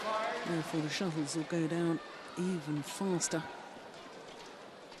drift. Therefore, the shuttles will go down even faster.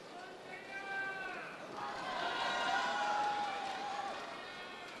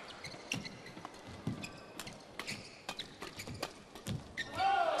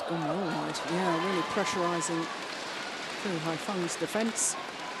 It's gone all right. Yeah, really pressurising Fu Haifeng's defence.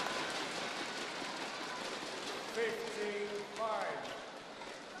 15-5.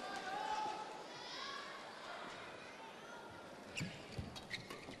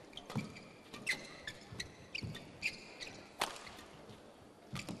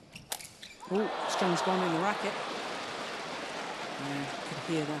 Oh, Strong's gone in the racket. Yeah, could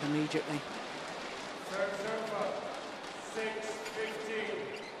hear that immediately. Serves over. 6-15.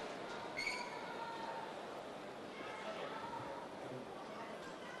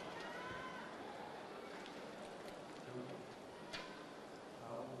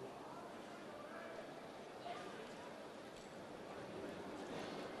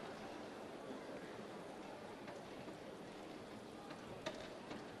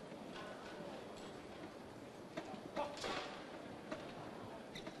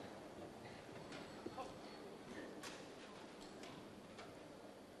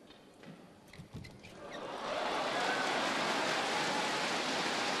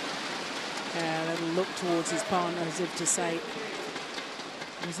 Yeah, a little look towards his partner as if to say,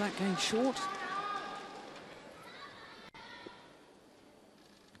 was that game short?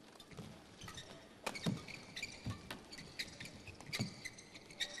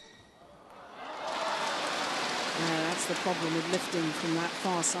 Yeah, that's the problem with lifting from that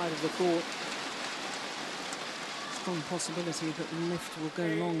far side of the court. Strong possibility that the lift will go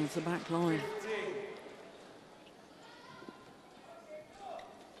long of the back line.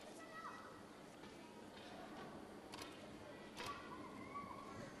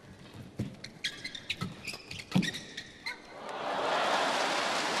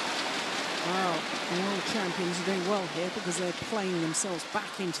 The world champions are doing well here because they're playing themselves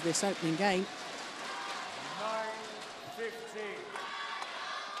back into this opening game. 9-15.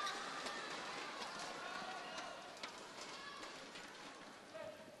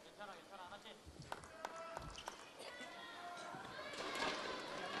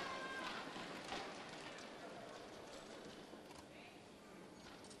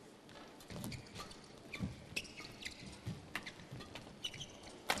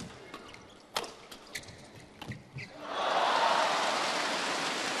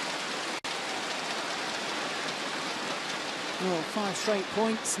 Well, 5 straight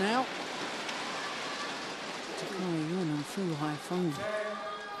points now. To Yun and Feng.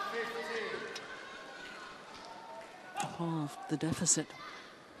 Halved the deficit.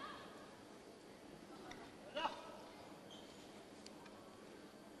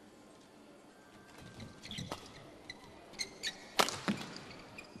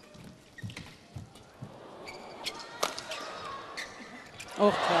 Oh,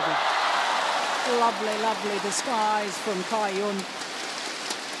 clever. Lovely, lovely disguise from Yun.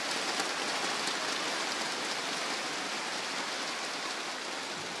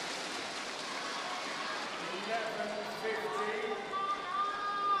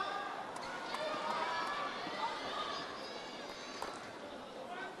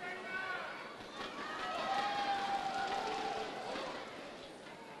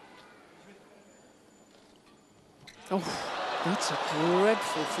 Oh, that's a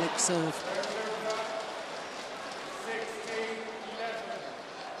dreadful flick serve.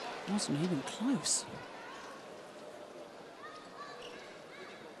 Wasn't even close.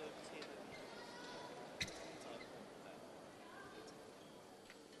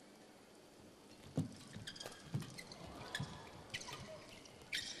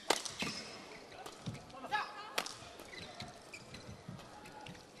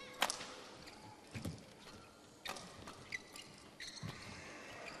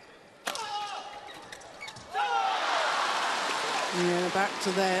 Yeah, back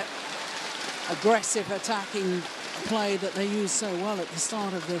to their aggressive attacking play that they used so well at the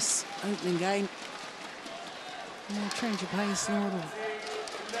start of this opening game. Yeah, change of pace, a lot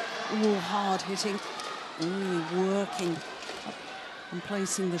of all hard hitting, really working and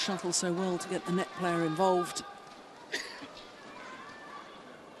placing the shuttle so well to get the net player involved.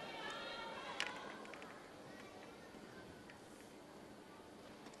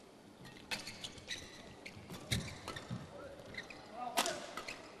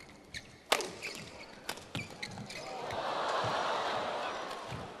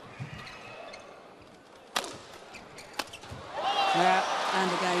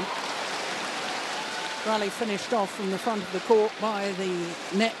 And again, rally finished off from the front of the court by the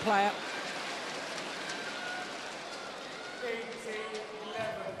net player. 18-11.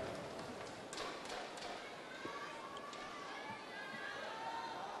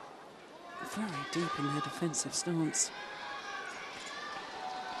 Very deep in their defensive stance.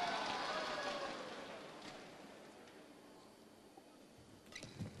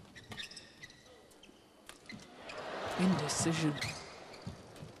 Indecision.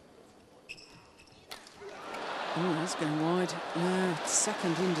 Oh, that's going wide. Yeah,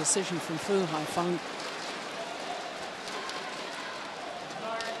 second indecision from Feng.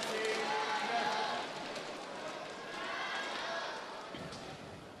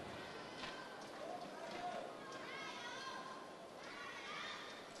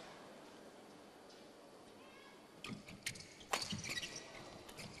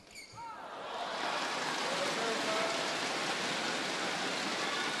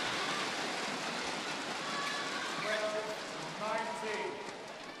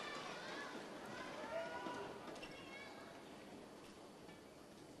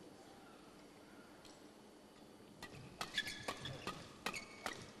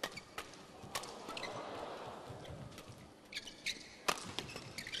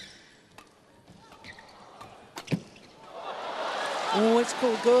 it's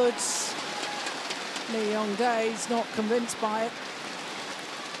called goods. Li Yongdai's not convinced by it.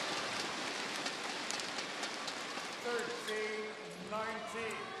 13-19.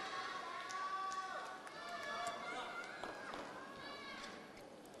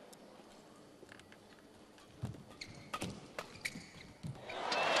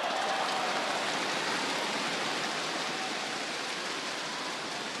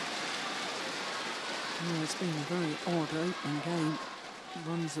 Well, it's been a very odd opening game.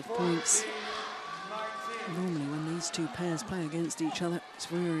 Runs of points. Normally when these two pairs play against each other, it's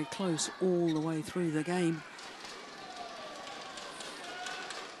very close all the way through the game.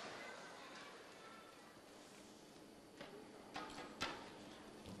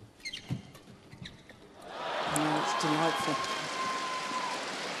 Oh, it's delightful.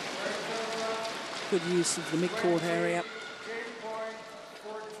 Good use of the mid-court area.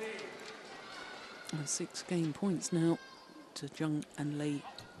 And 6 game points now to Zhang and Li.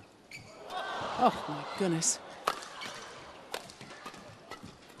 Oh my goodness.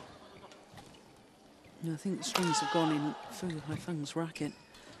 I think the strings have gone in Fu Haifeng's racket.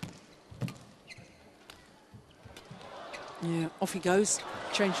 Yeah, off he goes.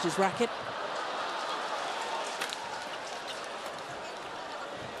 Changed his racket.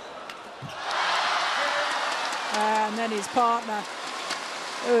 And then his partner,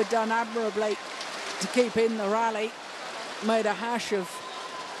 who had done admirably to keep in the rally, made a hash of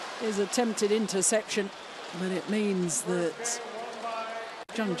his attempted interception, but it means that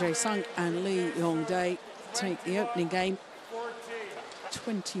Zhang Jae-sung and Li Yongdai take the opening game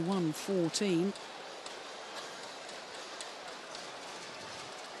 21-14.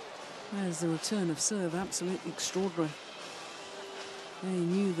 There's the return of serve, absolutely extraordinary. They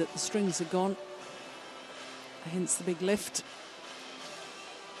knew that the strings had gone, hence the big lift.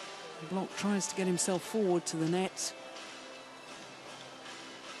 Block tries to get himself forward to the net.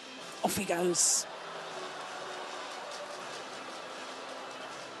 Off he goes.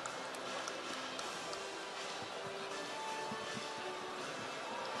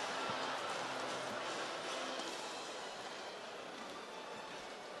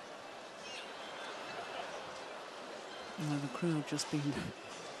 Well, the crowd just been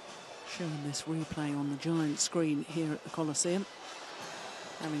showing this replay on the giant screen here at the Coliseum,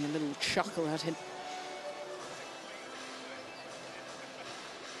 having a little chuckle at him.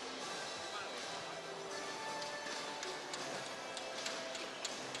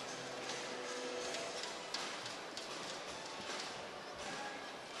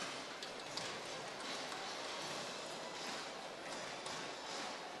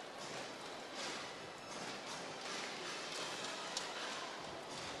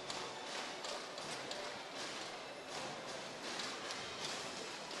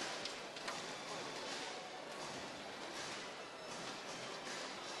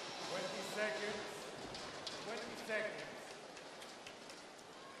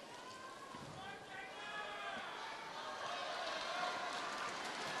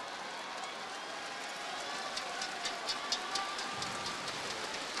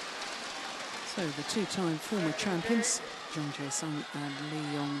 So the two-time former champions, Zhang Jae-sung and Li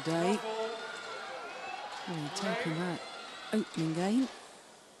Yongdai, having taken that opening game,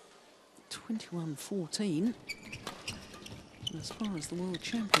 21-14. As far as the world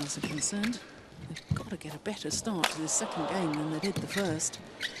champions are concerned, they've got to get a better start to this second game than they did the first.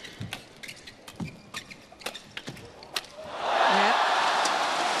 Yeah.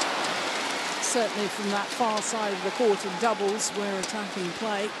 Certainly from that far side of the court in doubles, where attacking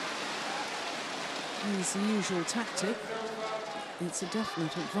play is the usual tactic. It's a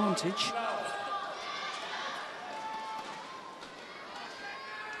definite advantage.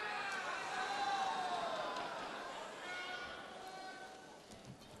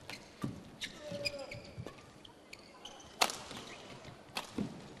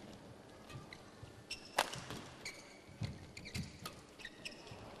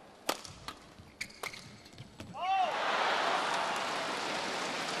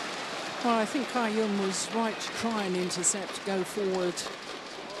 Well, I think Kai Yun was right to try and intercept, go forward.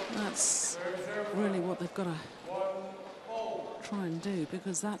 That's really what they've got to try and do,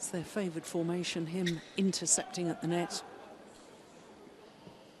 because that's their favoured formation, him intercepting at the net.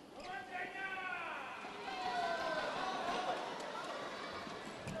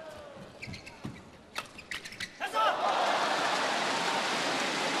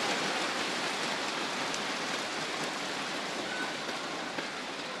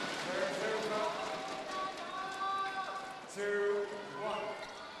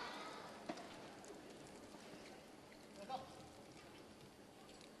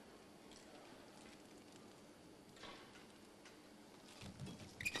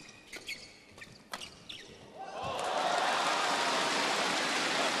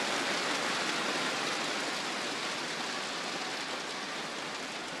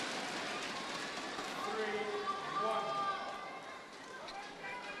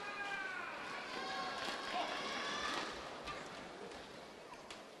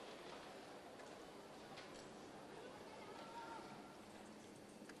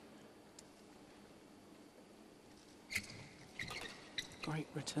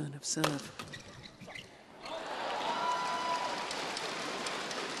 Return of serve.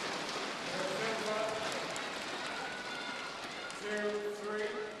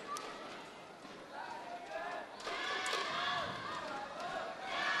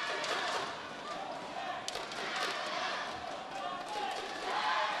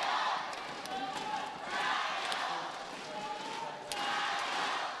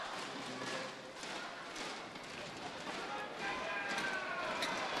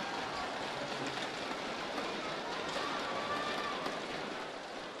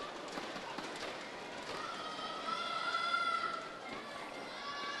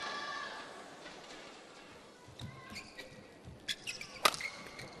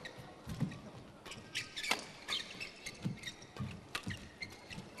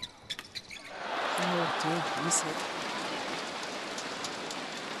 Oh dear, miss it.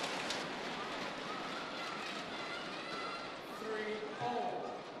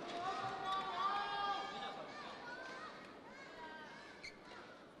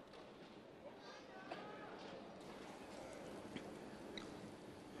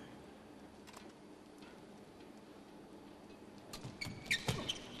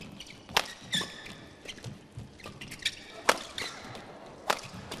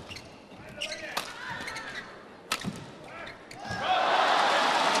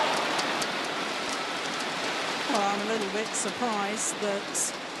 Surprised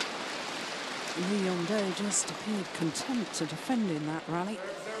that Yunlei just appeared content to defend in that rally.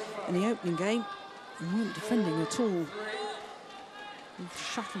 In the opening game, they weren't defending at all. The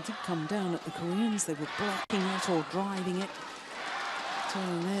shuttle did come down at the Koreans. They were blocking it or driving it,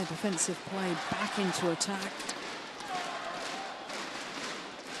 turning their defensive play back into attack.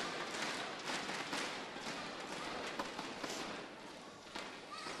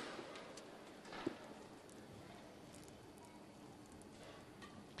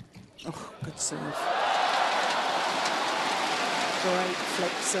 Oh, good serve. Great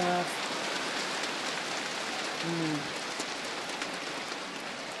flip serve.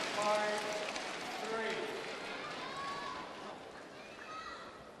 5-3.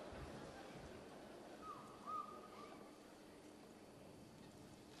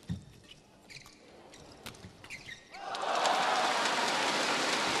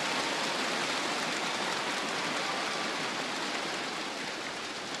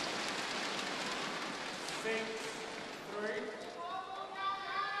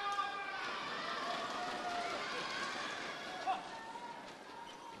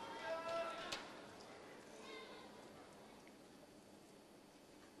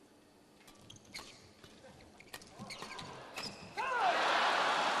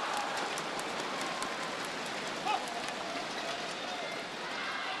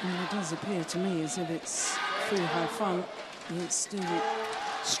 And it does appear to me as if it's Fu Haifeng. He's still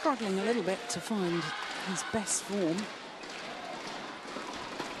struggling a little bit to find his best form.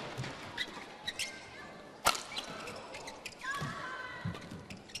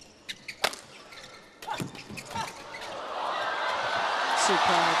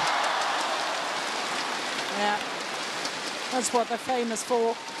 Superb. Yeah, that's what they're famous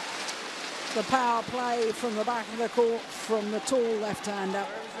for. The power play from the back of the court from the tall left-hander.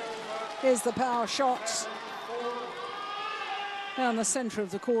 Here's the power shots. Down the centre of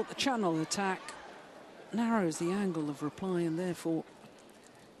the court, the channel attack narrows the angle of reply, and therefore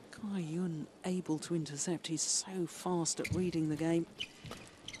Kai Yun able to intercept. He's so fast at reading the game.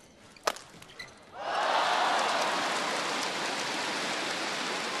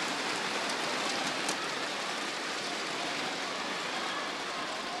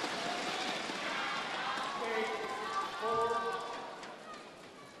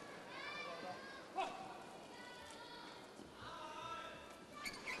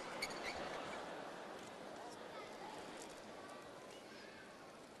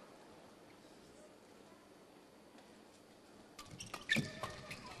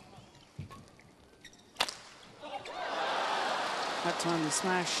 That time the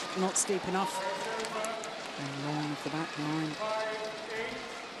smash, not steep enough. And long of the back line.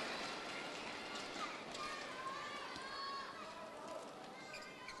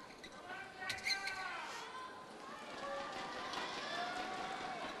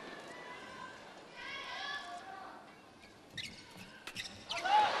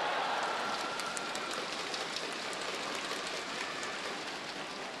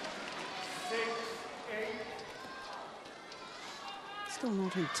 6-8. Still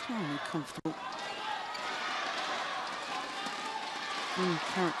not entirely comfortable.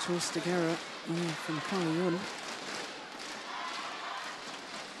 Uncharacteristic error from Kai Yun.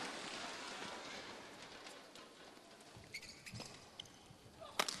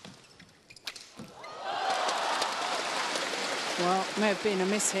 have been a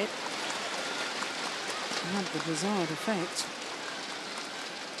miss hit. Had the desired effect.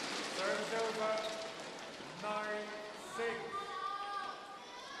 Service over. 9-6.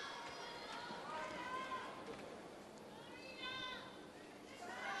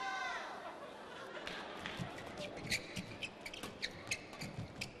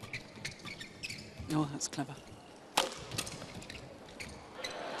 Oh, that's clever.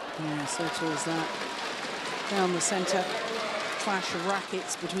 Yeah, so too is that. Down the centre, clash of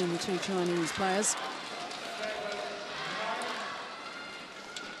rackets between the two Chinese players.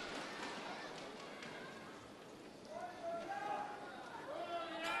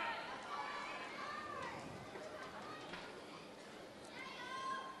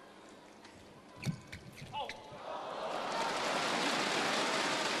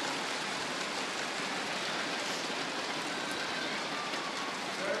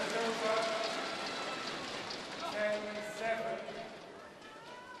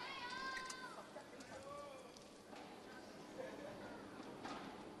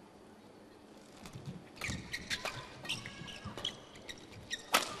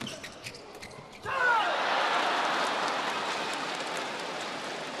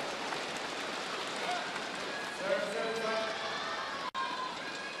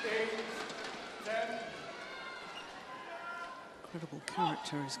 Incredible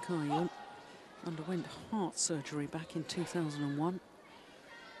character is Yun. Underwent heart surgery back in 2001.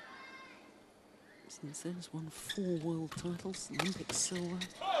 Since then, has won 4 world titles, Olympic silver.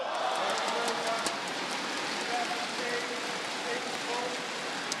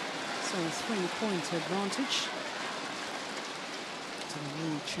 So a 3-point advantage to the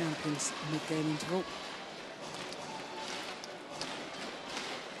world champions mid-game interval.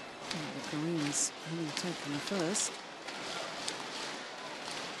 And the Koreans having taken the first.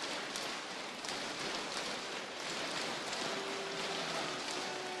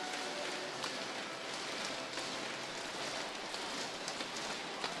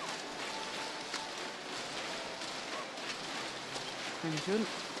 Jun.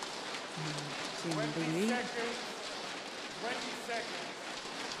 20 seconds. 20 seconds.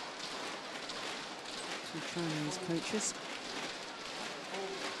 Two Chinese coaches.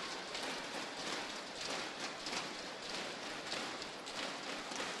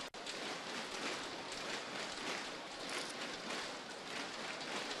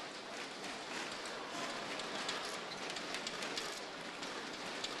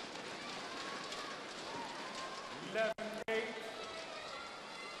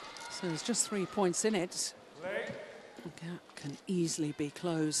 So there's just 3 points in it. The gap can easily be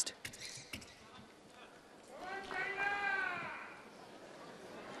closed.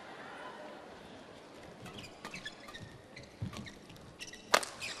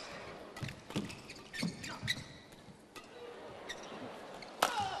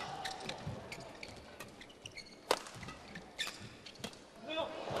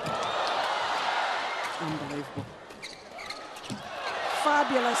 Unbelievable.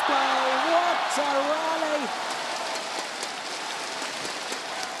 Fabulous play, what a rally!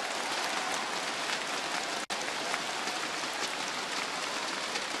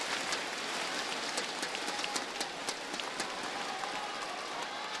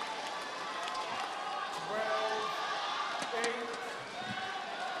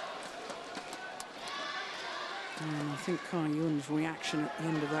 And I think Yun's reaction at the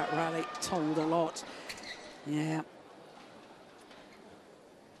end of that rally told a lot. Yeah.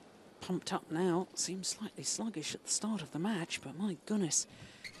 Pumped up now, seems slightly sluggish at the start of the match, but my goodness,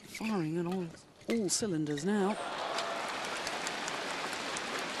 firing on all cylinders now.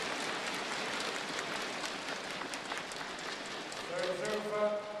 Service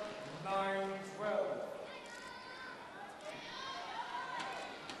over. 9-12.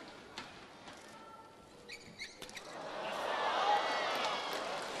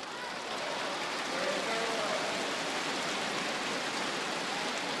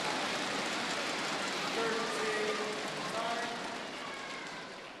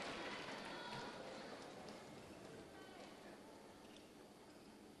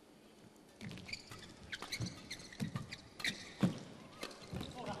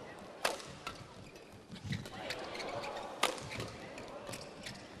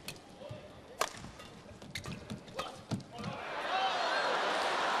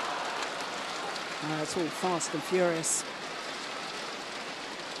 It's all fast and furious.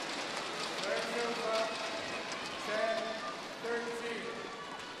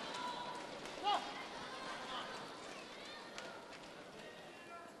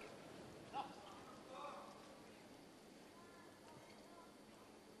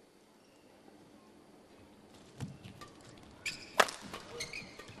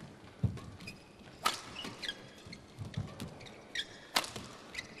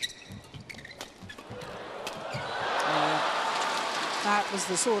 is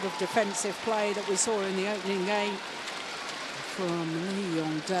the sort of defensive play that we saw in the opening game from Li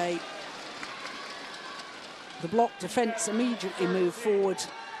Yonglei. The block defence immediately moved forward,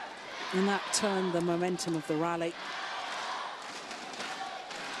 and that turned the momentum of the rally.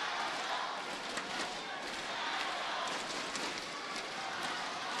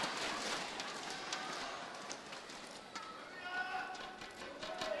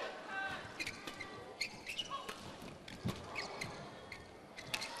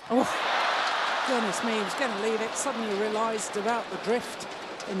 Oh, goodness me, he was going to leave it. Suddenly realised about the drift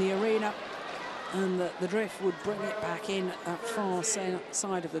in the arena, and that the drift would bring it back in at that far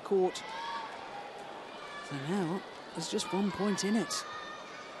side of the court. So now there's just 1 point in it.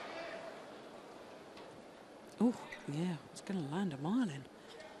 Oh, yeah, it's going to land a mile in.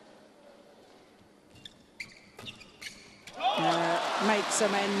 Makes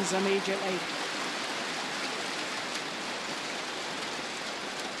amends immediately.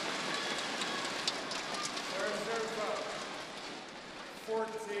 Serve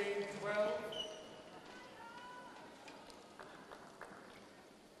 14-12.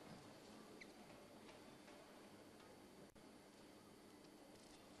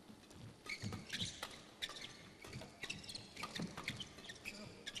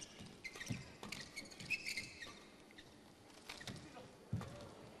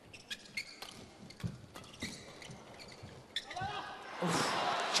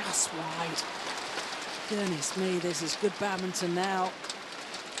 Just wide. Goodness me, this is good badminton now.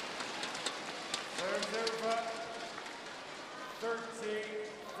 Serve 13-14.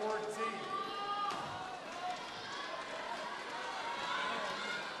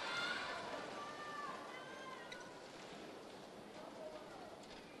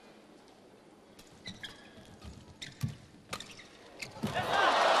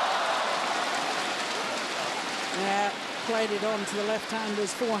 Yeah, played it on to the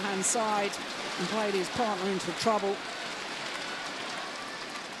left-hander's forehand side and played his partner into trouble.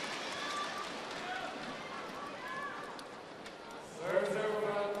 Serves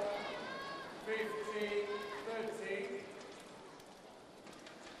over 15-13.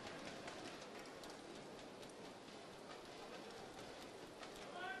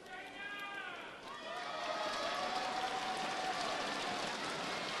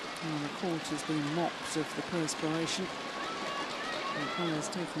 And the court has been mopped of the perspiration. The players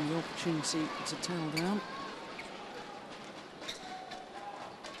taking the opportunity to towel down.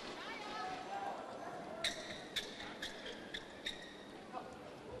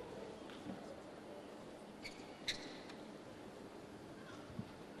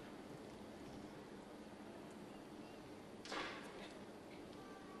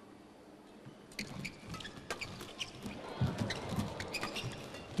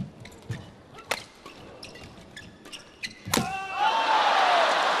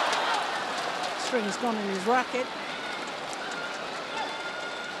 String's gone in his racket.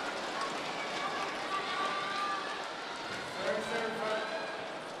 Serve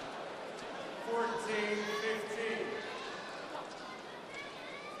 14-15.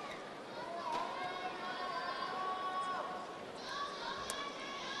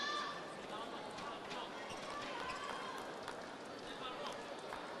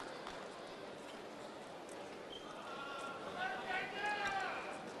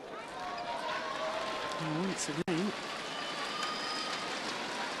 Once again,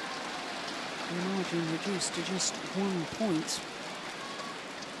 the margin reduced to just 1 point.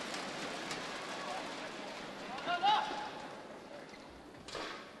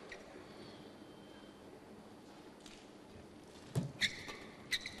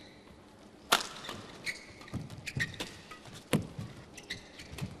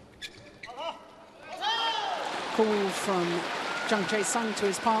 Call from Zhang Jae-sung to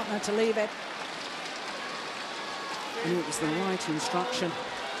his partner to leave it. And it was the right instruction.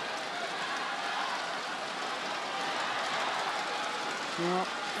 Well,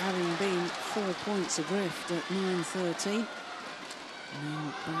 having been 4 points adrift at 9:13,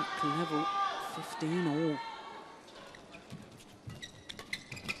 now back to level 15 all.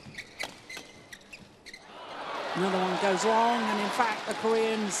 Another one goes long, and in fact the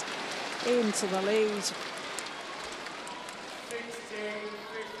Koreans into the lead.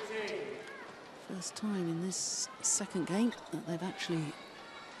 16-15. First time in this second game that they've actually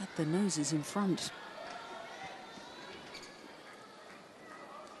had their noses in front.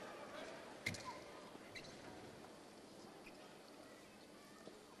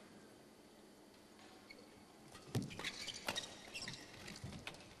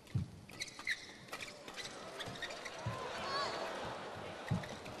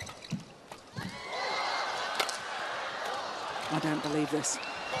 A don't believe this.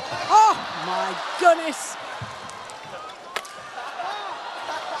 Oh, my goodness.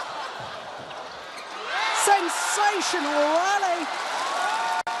 Sensational rally.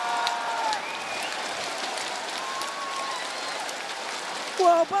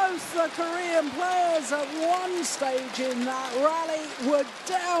 Well, both the Korean players at one stage in that rally were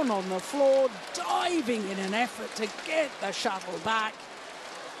down on the floor, diving in an effort to get the shuttle back.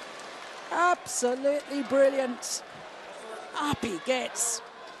 Absolutely brilliant. Up he gets.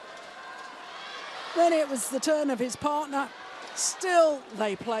 Then it was the turn of his partner. Still,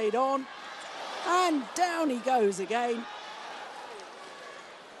 they played on. And down he goes again.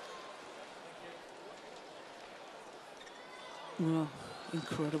 Oh,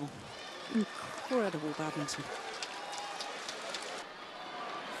 incredible. Incredible badminton.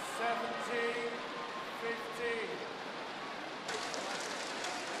 17-15.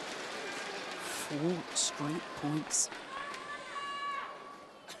 4 straight points.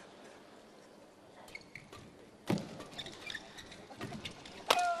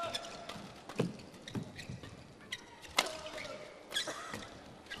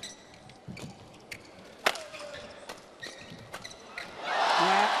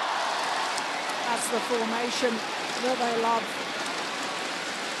 The formation that they love.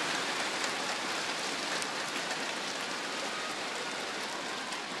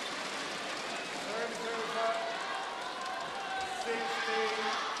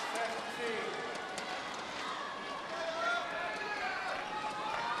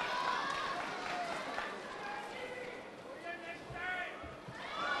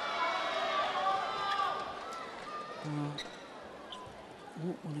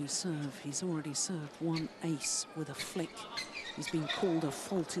 What will he serve? He's already served one ace with a flick. He's been called a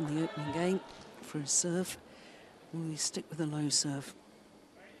fault in the opening game for his serve. Will he stick with a low serve?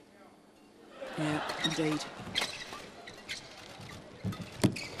 Yeah, indeed.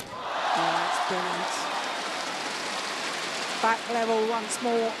 Oh, that's brilliant. Back level once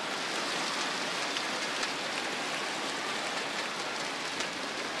more.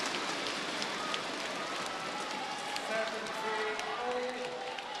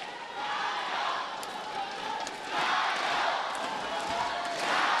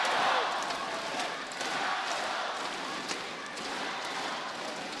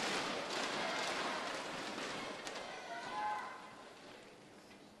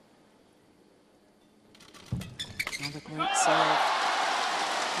 Another great serve.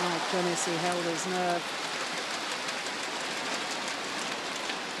 My goodness, he held his nerve.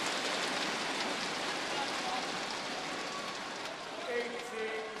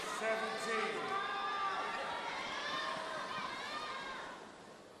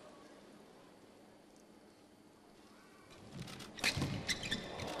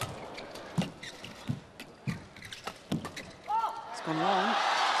 It's gone wrong.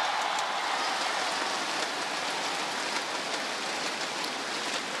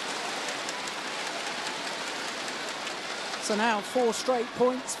 So now 4 straight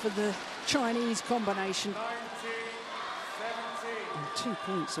points for the Chinese combination. 19-17. And 2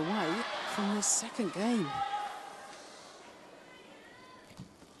 points away from this second game.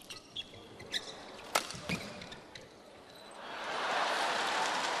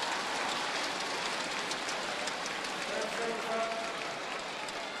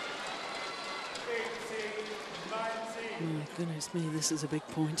 My goodness me, this is a big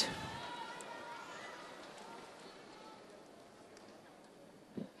point.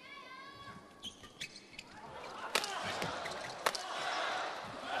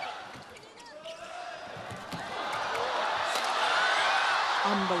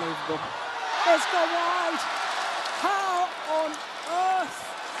 Unbelievable. It's gone wide. How on earth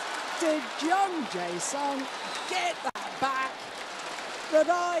did Young Jae-sung get that back? The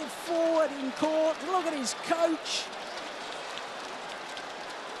dive forward in court. Look at his coach.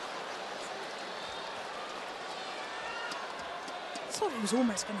 Thought he was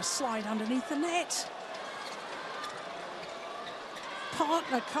almost going to slide underneath the net.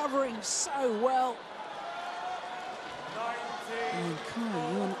 Partner covering so well. And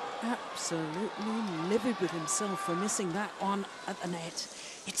Kai Yun absolutely livid with himself for missing that one at the net.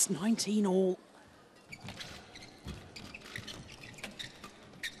 It's 19 all.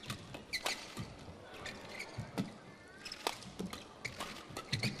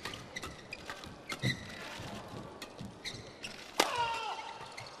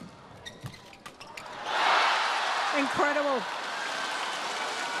 Incredible.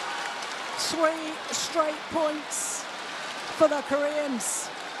 3 straight points for the Koreans,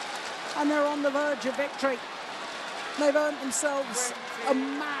 and they're on the verge of victory. They've earned themselves a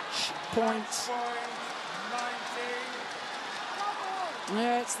match point.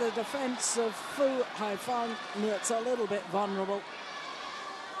 Yeah, it's the defence of Fu Haifeng that's a little bit vulnerable.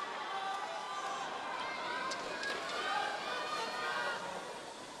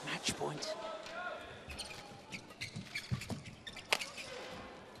 Match point.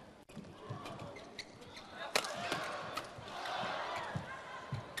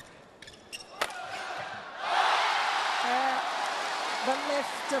 The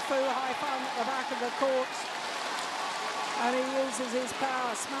lift to Fu Haifeng at the back of the court. And he uses his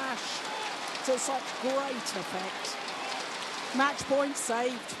power smash to such great effect. Match point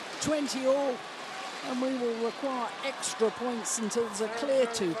saved, 20 all. And we will require extra points until there's a clear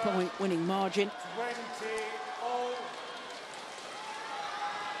 2-point winning margin. 20 all.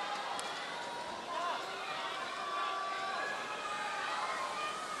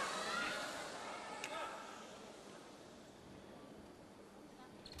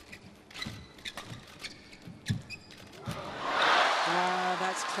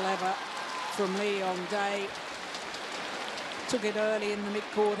 That's clever from Lee Yonlei. Took it early in the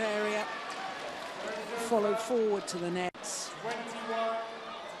mid-court area. Followed forward to the nets. 21-20.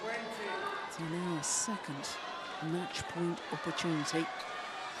 So now a second match point opportunity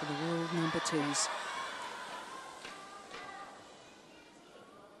for the world number 2s.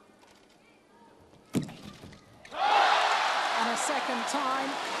 And a second time,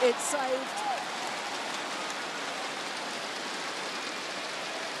 it's saved.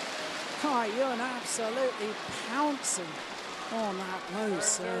 Cai Yun absolutely pouncing on that low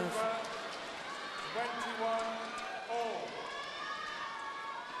serve. 21 all.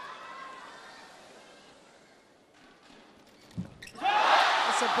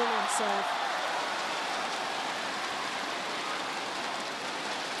 That's a brilliant serve.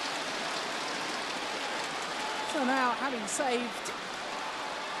 So now, having saved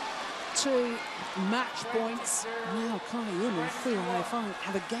 2 match points, now Cai Yun and Fu Haifeng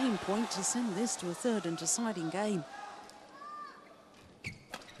have a game point to send this to a third and deciding game.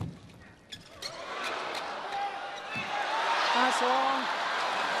 That's wrong.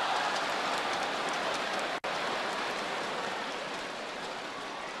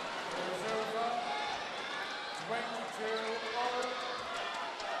 Reserve 22 all.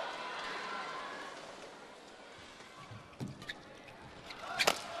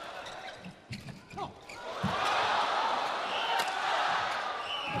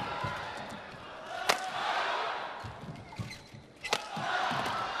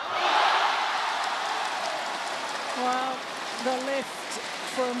 Well, the lift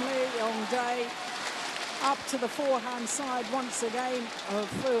from Lee Yonlei up to the forehand side once again of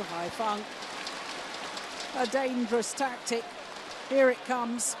Fu Haifeng. A dangerous tactic. Here it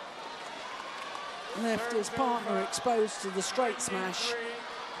comes. Left his partner exposed to the straight smash. 22.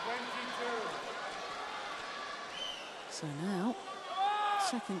 So now,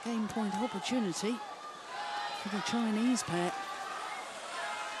 second game point opportunity for the Chinese pair.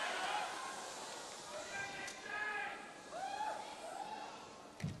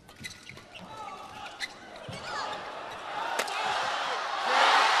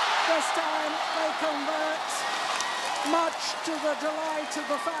 This time they convert, much to the delight of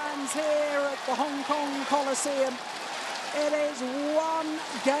the fans here at the Hong Kong Coliseum. It is 1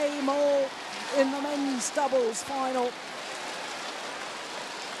 game all in the men's doubles final.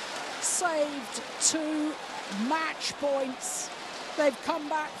 Saved 2 match points. They've come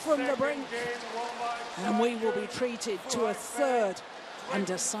back from the brink, and we will be treated to a third and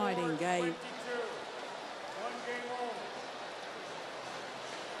deciding game. 1 game all.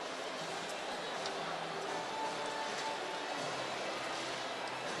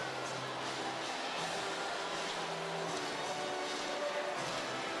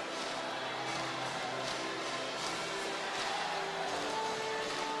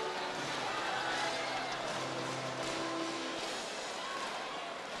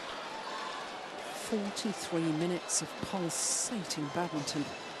 .43 minutes of pulsating badminton.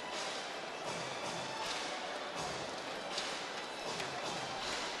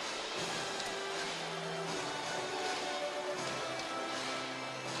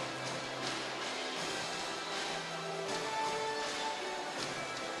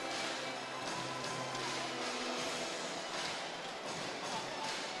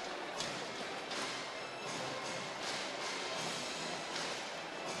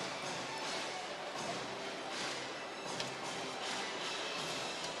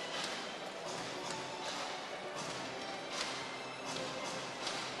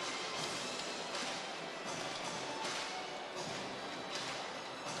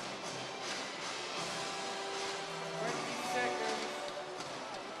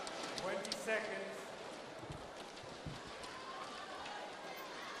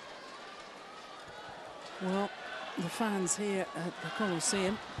 Well, the fans here at the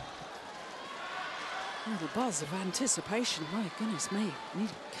Colosseum, oh, the buzz of anticipation, my goodness me. I need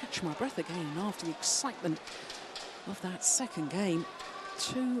to catch my breath again after the excitement of that second game.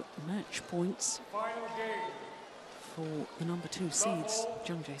 2 match points Final game. for the number 2 seeds,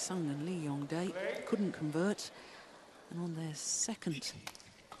 Zhang Jae-sung and Lee Yong-dae. Couldn't convert. And on their second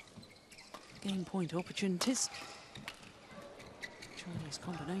game point opportunities, Chinese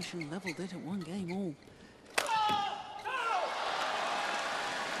combination levelled it at 1 game all.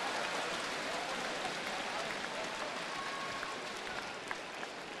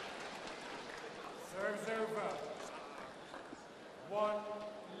 Serves over. 1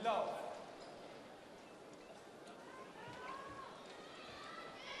 love.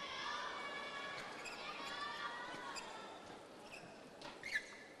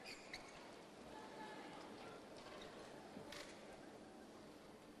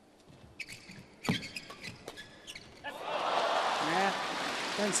 Yeah,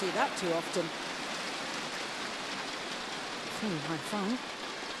 don't see that too often. Fu Haifeng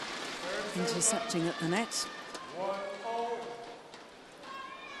intercepting at the net. 1-0.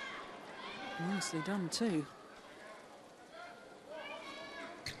 Nicely done too.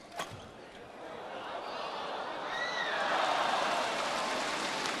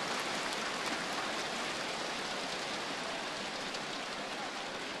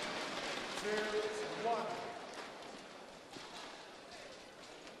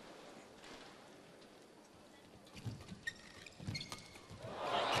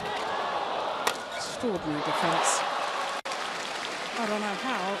 Extraordinary defence. I don't know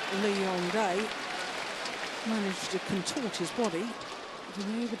how Lee Yong-dae managed to contort his body to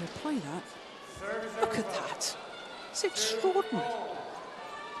be able to play that. Look at that. It's extraordinary.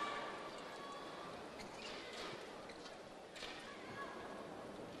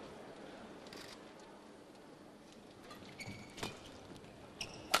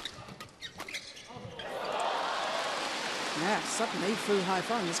 Yeah, suddenly Fu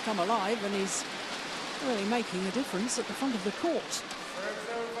Haifeng has come alive and he's really making a difference at the front of the court. Serves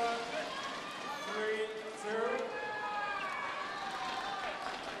over. 3-2.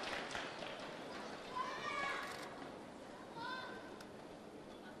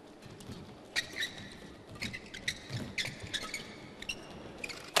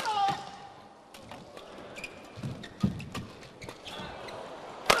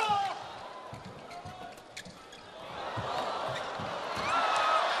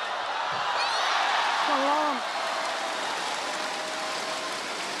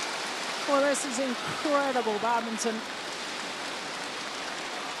 Well, this is incredible badminton.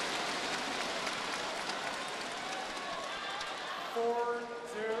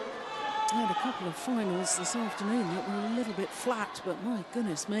 I had a couple of finals this afternoon that were a little bit flat, but my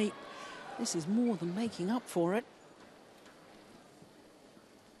goodness me, this is more than making up for it.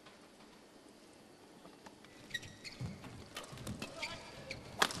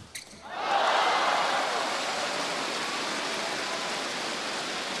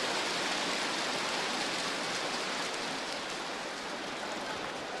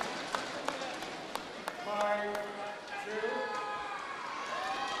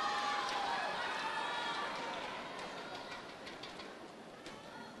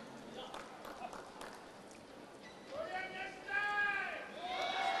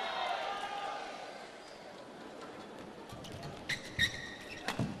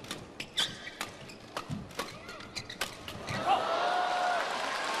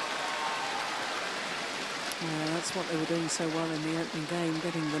 That's what they were doing so well in the opening game,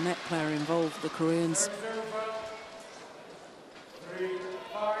 getting the net player involved, the Koreans.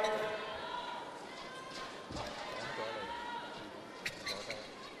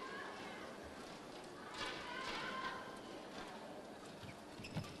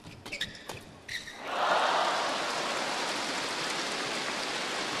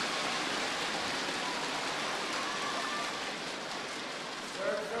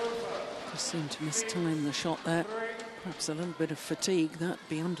 Just seemed to mistime the shot there. Perhaps a little bit of fatigue, that'd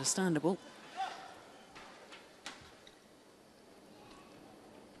be understandable.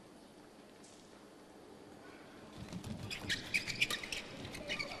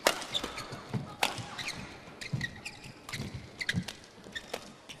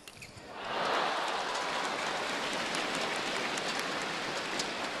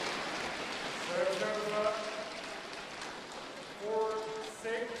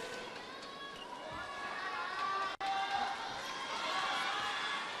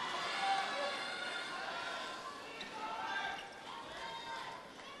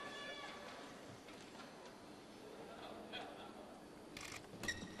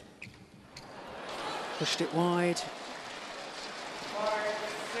 Pushed it wide. 5-6.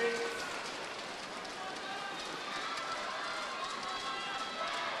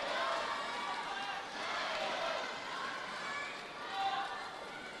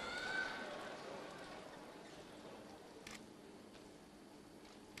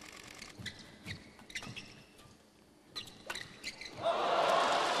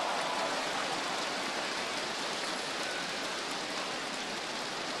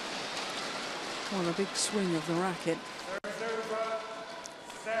 Well, a big swing of the racket. Serves over.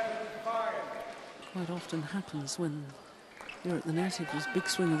 7-5. Quite often happens when you're at the net. If there's a big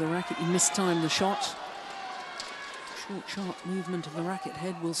swing of the racket, you mistime the shot. Short, sharp movement of the racket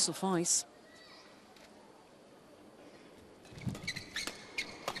head will suffice.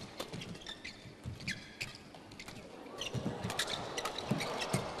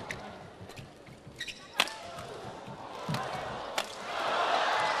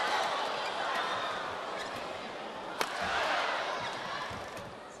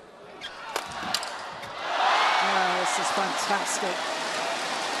 This is fantastic.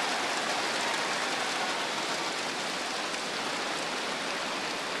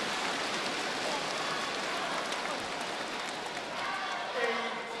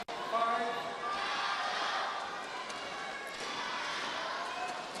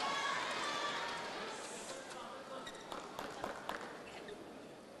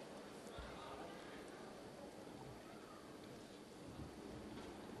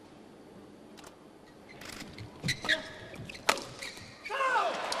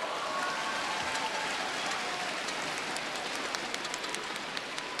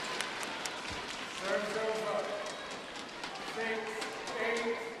 Serves over.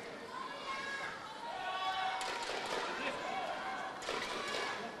 6-8.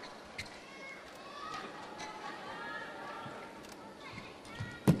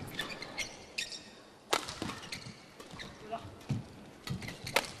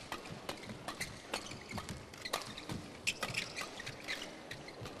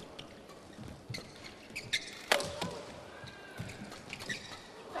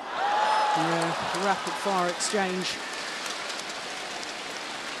 Yeah, rapid fire exchange.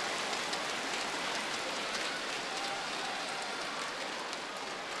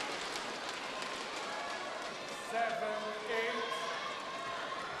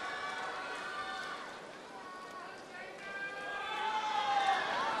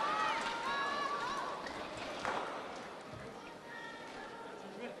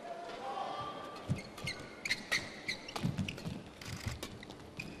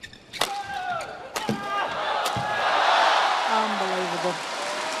 Unbelievable.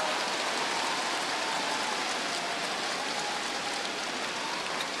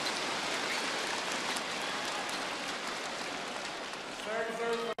 Serves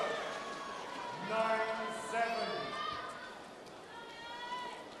over. 9-7.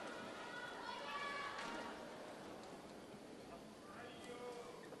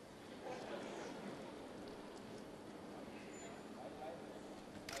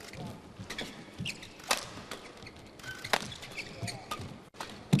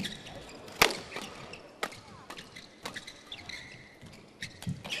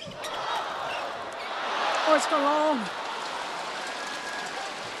 Oh, it's gone long.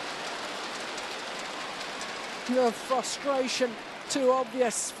 The frustration too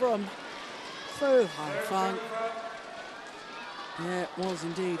obvious from Fu Haifeng. Yeah, it was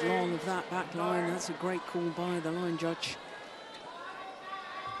indeed long of that back line. That's a great call by the line judge.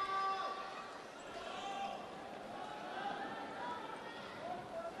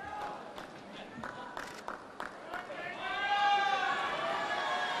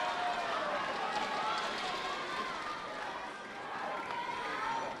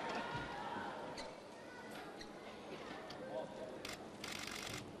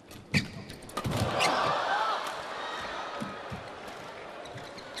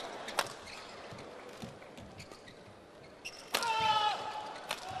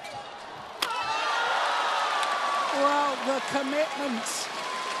 Well, the commitment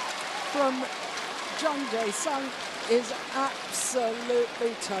from Zhang Jae-sung is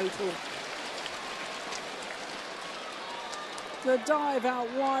absolutely total. The dive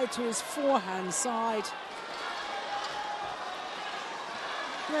out wide to his forehand side.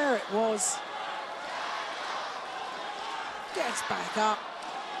 There it was. Gets back up.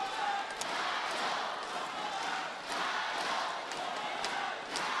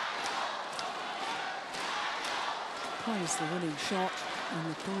 Plays the winning shot,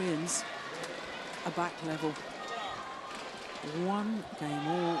 and the Koreans are back level. 1 game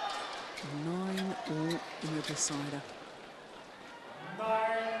all, 9 all in the decider.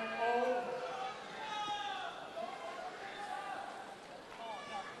 9-0.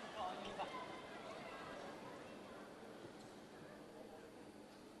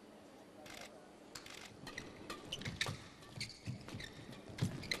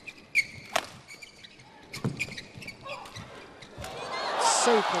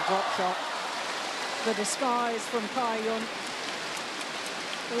 Super drop shot. The disguise from Kai-Yun.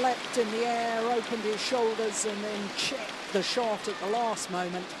 Leapt in the air, opened his shoulders, and then checked the shot at the last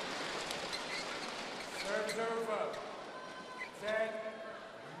moment. Serves over.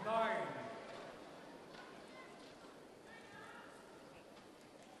 10-9.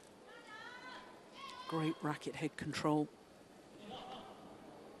 Great racket head control.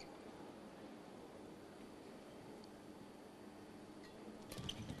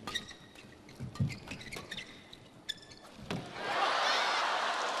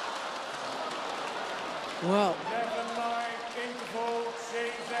 Well, 11-9 interval,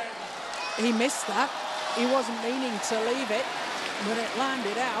 change end. he missed that. He wasn't meaning to leave it, but it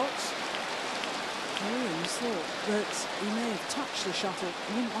landed out. Williams thought that he may have touched the shuttle.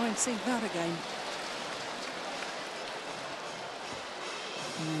 I wouldn't mind seeing that again.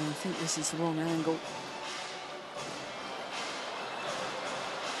 I think this is the wrong angle.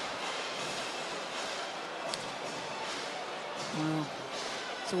 Well,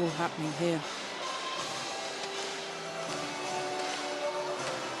 it's all happening here.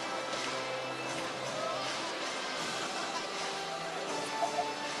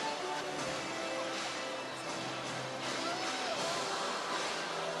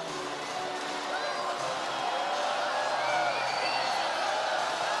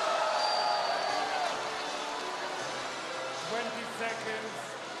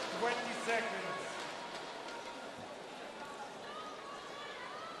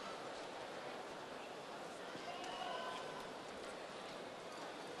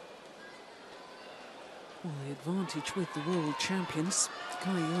 Well, the advantage with the world champions,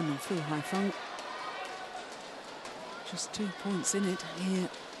 Kai-Yun and Fu Haifeng. Just 2 points in it here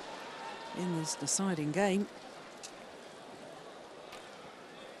in this deciding game.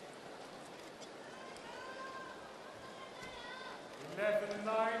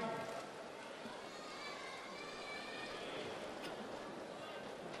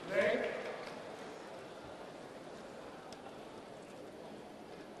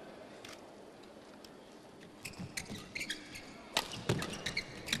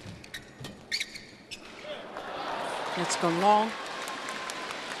 It's gone long.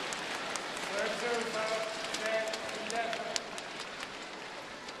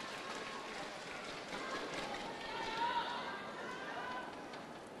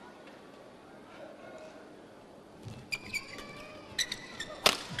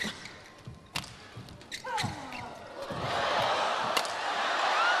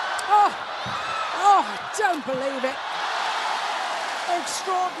 Oh, I don't believe it.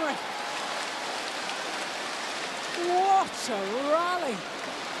 Extraordinary. What a rally!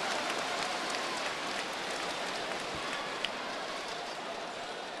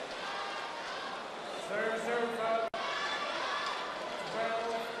 Serves over.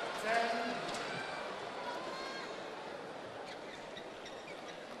 12-10.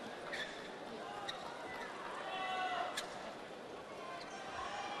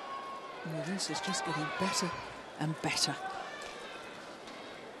 Well, this is just getting better and better.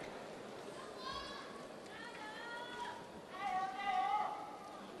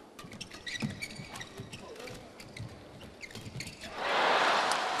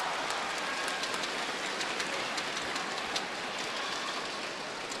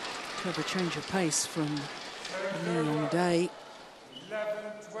 Clever change of pace from Yunlei.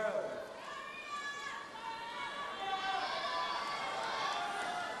 11-12.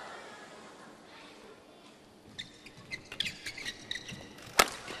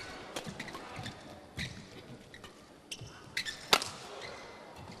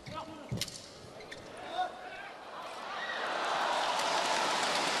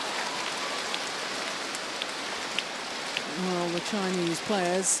 Well, the Chinese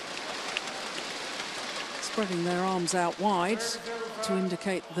players spreading their arms out wide to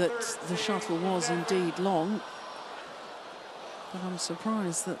indicate that the shuttle was indeed long. But I'm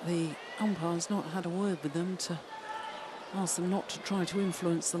surprised that the umpire's not had a word with them to ask them not to try to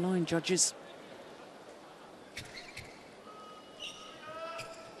influence the line judges.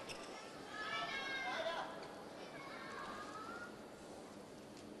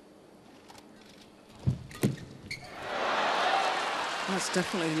 That's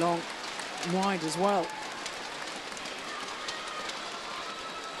definitely long, wide as well.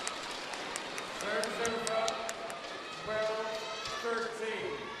 Serves over. 12-13.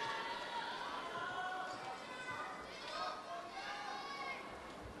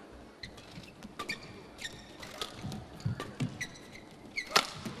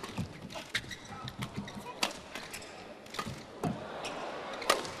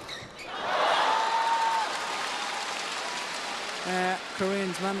 Korean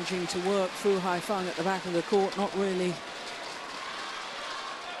managing to work Fu Haifeng at the back of the court, not really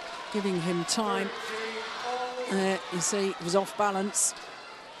giving him time. You see, he was off balance.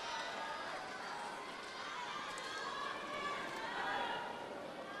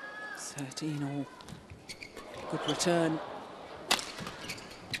 All. Good return.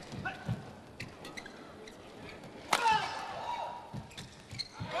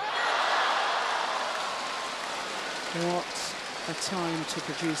 What a time to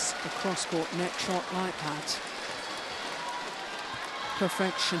produce a cross-court net shot like that.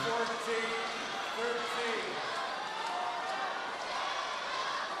 Perfection. 14-13.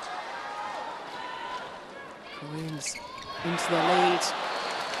 Koreans into the lead.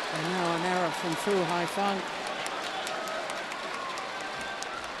 And now an error from Fu Haifeng.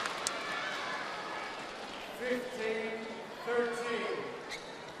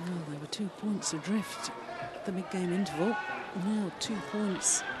 Well, they were 2 points adrift at the mid-game interval. Now 2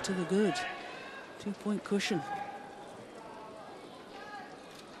 points to the good. 2-point cushion.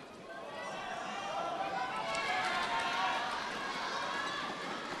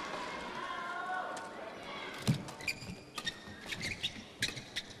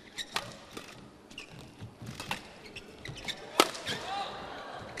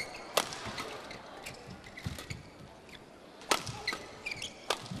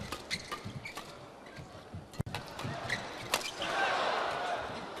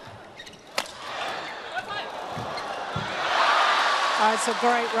 It's a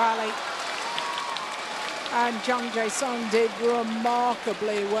great rally, and Zhang Jae-sung did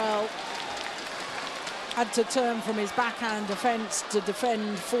remarkably well. Had to turn from his backhand defence to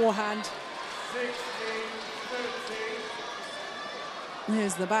defend forehand. 16-13.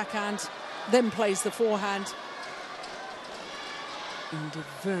 Here's the backhand, then plays the forehand. And did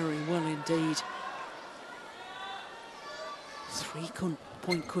very well indeed.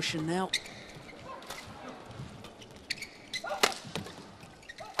 3-point cushion now.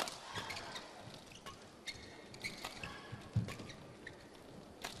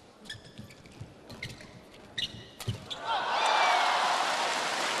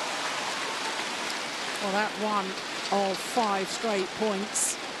 Well, that one of 5 straight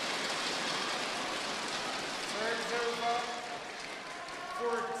points.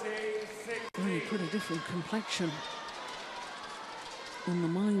 Really put a different complexion on the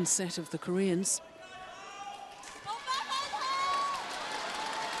mindset of the Koreans.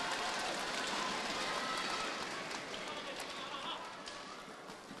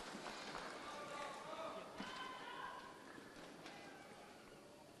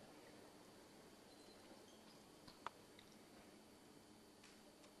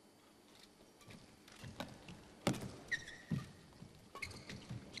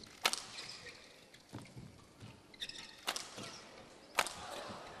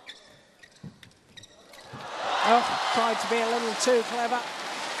 Tried to be a little too clever,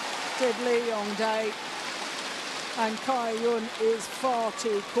 did Lee Yongdae. And Kai Yun is far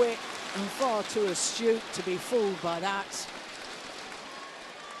too quick and far too astute to be fooled by that.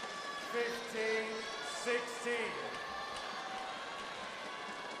 15-16.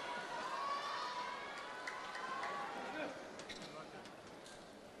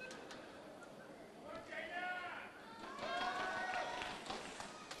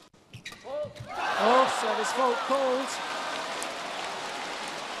 Oh, service fault called.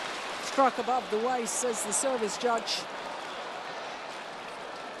 Struck above the waist, says the service judge.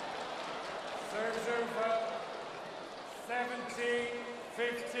 Serves over.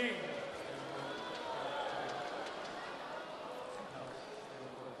 17-15.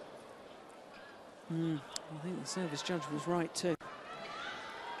 I think the service judge was right too.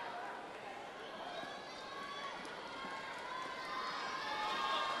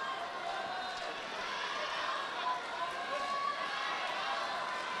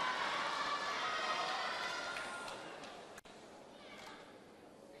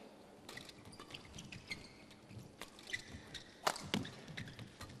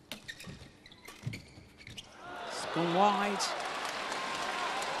 Gone wide.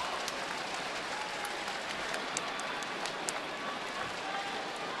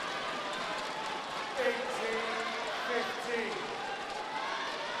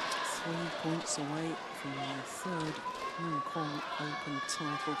 Points away from their third Hong Kong Open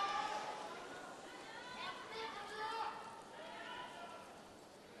title.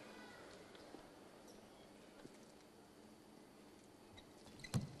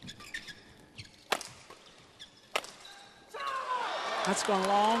 That's gone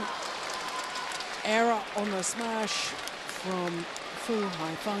long. Error on the smash from Fu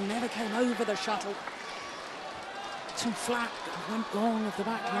Haifeng. Never came over the shuttle. too flat, went long of the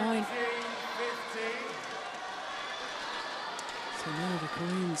back line. 19-15. So now the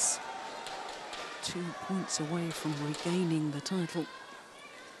Koreans 2 points away from regaining the title.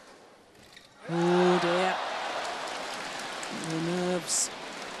 Oh dear. The nerves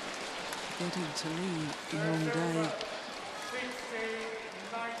getting to lead Yunlei. 16-19.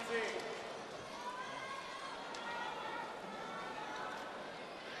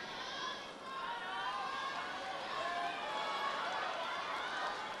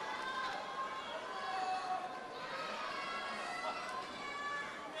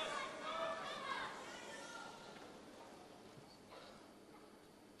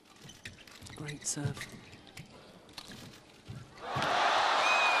 Great serve.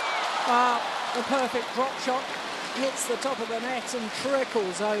 Wow, the perfect drop shot hits the top of the net and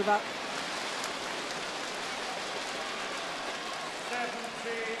trickles over. 17-19.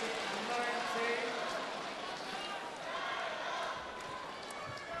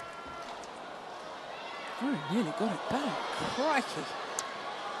 Oh, nearly got it back. Crikey.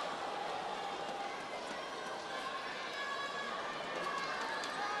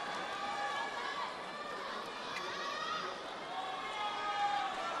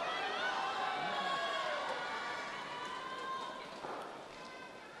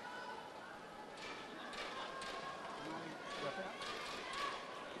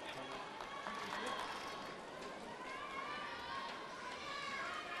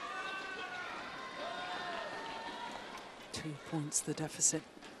 Two points the deficit.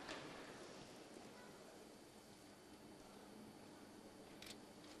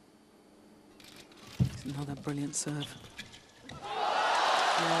 It's another brilliant serve.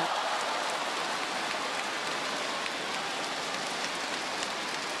 Yeah.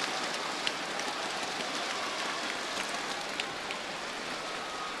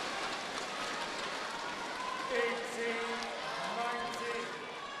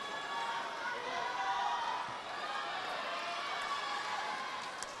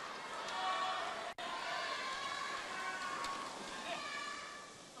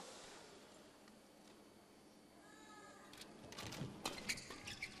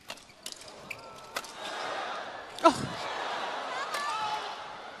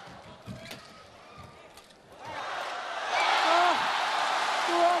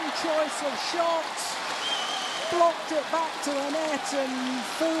 Choice of shots, blocked it back to the net, and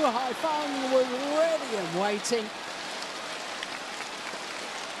Fu Haifeng was ready and waiting.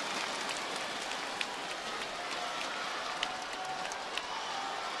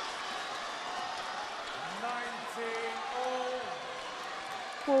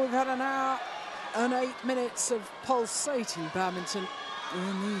 Well, we've had an hour and 8 minutes of pulsating badminton,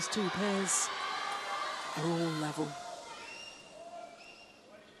 and these two pairs are all level.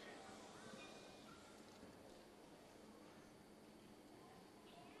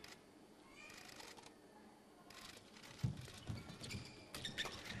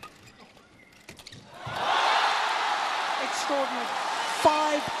 Extraordinary.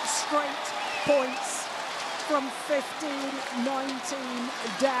 5 straight points from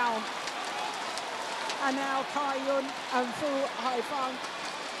 15-19 down. And now Kai Yun and Fu Haifeng,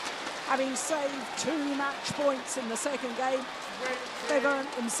 having saved 2 match points in the second game, they've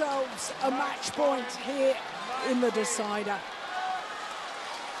earned themselves a match point here in the decider.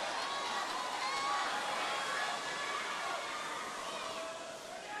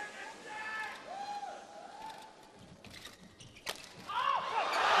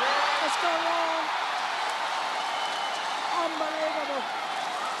 Unbelievable.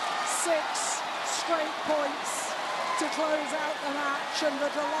 6 straight points to close out the match, and the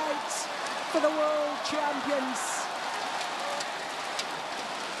delight for the world champions.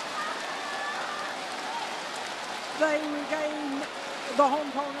 They regain the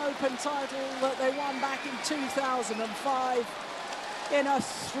Hong Kong Open title that they won back in 2005 in a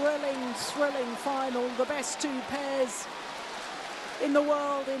thrilling final. The best 2 pairs in the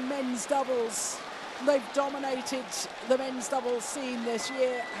world in men's doubles. They've dominated the men's doubles scene this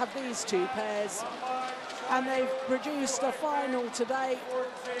year, have these 2 pairs, and they've produced a final today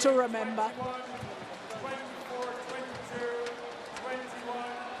to remember.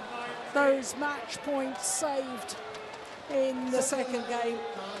 Those match points saved in the second game,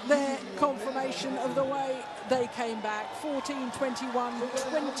 their confirmation of the way they came back. 14-21,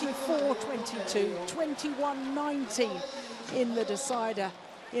 24-22, 21-19 in the decider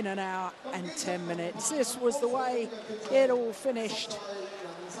in an hour and 10 minutes. This was the way it all finished.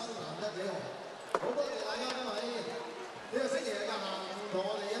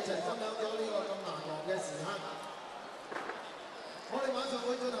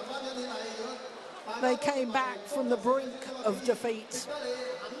 They came back from the brink of defeat.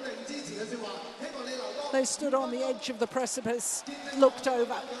 They stood on the edge of the precipice, looked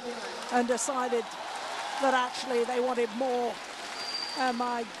over, and decided that actually they wanted more. And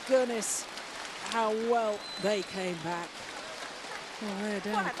my goodness, how well they came back. Well, they're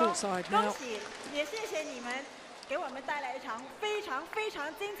down courtside now. 恭喜，也谢谢你们给我们带来一场非常非常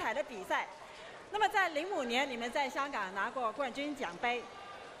精彩的比赛。那么在05年，你们在香港拿过冠军奖杯，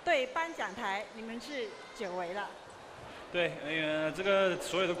对颁奖台你们是久违了。对，这个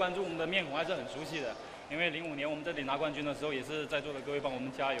所有的观众的面孔还是很熟悉的，因为05年我们这里拿冠军的时候，也是在座的各位帮我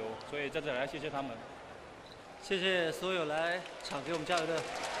们加油，所以在这里来谢谢他们。谢谢所有来场给我们加油的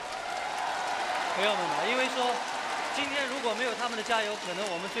朋友们吧，因为说今天如果没有他们的加油，可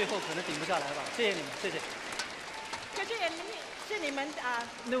能我们最后可能顶不下来吧。谢谢你们，谢谢。可是也是你们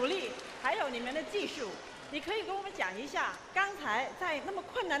努力，还有你们的技术，你可以跟我们讲一下，刚才在那么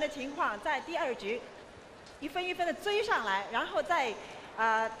困难的情况，在第2局一分一分的追上来，然后在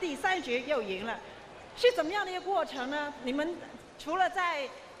第3局又赢了，是怎么样的一个过程呢？你们除了在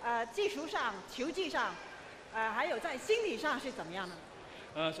技术上、球技上，还有在心理上是怎么样的？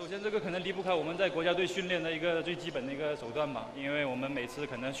首先这个可能离不开我们在国家队训练的一个最基本的一个手段吧，因为我们每次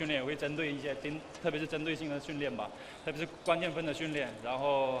可能训练也会针对一些特别是针对性的训练吧，特别是关键分的训练，然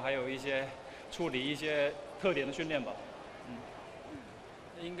后还有一些处理一些特点的训练吧。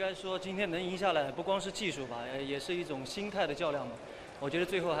应该说今天能赢下来，不光是技术吧，也是一种心态的较量吧。我觉得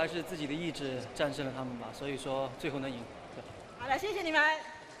最后还是自己的意志战胜了他们吧，所以说最后能赢。对。好的，谢谢你们。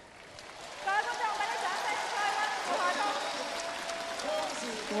各位观众，我们的奖赛是开了，我马上。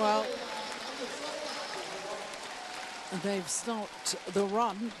Well, they've stopped the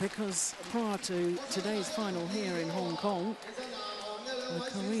run because prior to today's final here in Hong Kong, the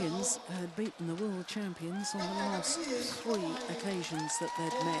Koreans had beaten the world champions on the last 3 occasions that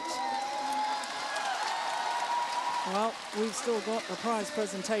they'd met. Well, we've still got the prize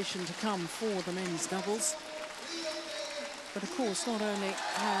presentation to come for the men's doubles. But of course, not only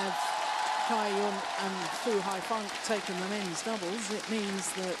have Yun and Fu Haifeng taken the men's doubles, it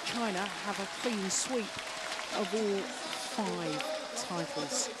means that China have a clean sweep of all 5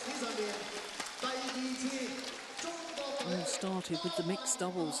 titles. All started with the mixed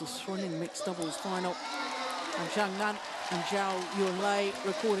doubles, a thrilling mixed doubles final. And Zhang Nan and Zhao Yunlei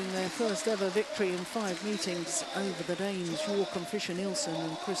recording their first ever victory in 5 meetings over the Danes Joachim Fischer-Nielsen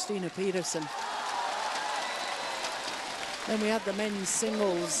and Christina Pedersen. Then we had the men's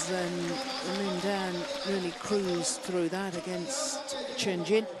singles, and Lin Dan really cruised through that against Chen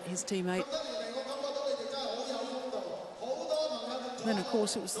Jin, his teammate. Then, of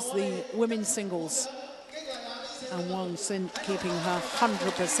course, it was the women's singles, and Wang keeping her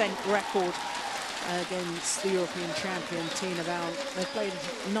 100% record against the European champion, Tian. They've played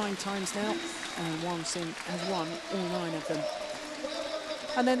 9 times now, and Wang has won all 9 of them.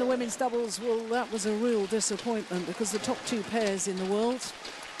 And then the women's doubles, well, that was a real disappointment because the top 2 pairs in the world,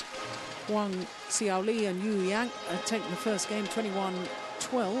 Wang Xiaoli and Yu Yang, had taken the first game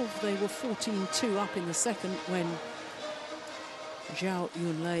 21-12. They were 14-2 up in the second when Zhao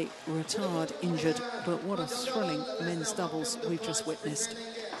Yunlei retired injured. But what a thrilling men's doubles we've just witnessed.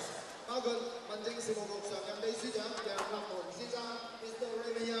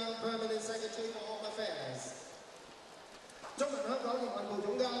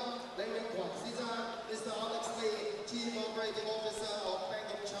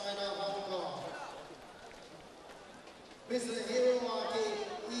 Mr. Hiroaki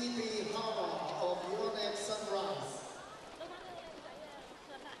Ibihara of YONEX Sunrise.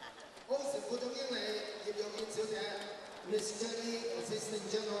 澳城副總經理葉玉燕小姐 Miss Jenny, Assistant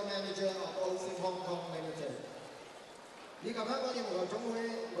General Manager of Ocean Hong Kong Limited. 以及香港羽毛球總會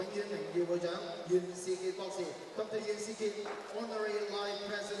永遠名譽會長袁士傑博士 Dr. Yan Sikit, Honorary Life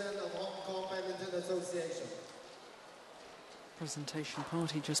President of Hong Kong Badminton Association. Presentation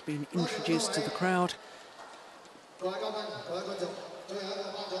party just being introduced to the crowd. 各位嘉賓、各位觀眾，最後一個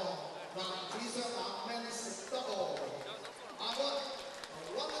頒獎項男子雙打 Men's Double 亞軍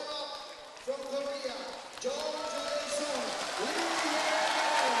Runner-up from Korea,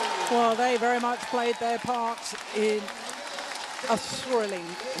 Well, they very much played their part in a thrilling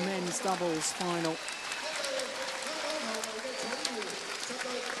men's doubles final.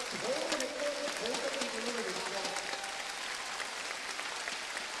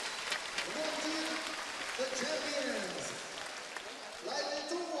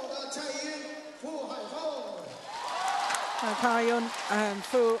 Yun and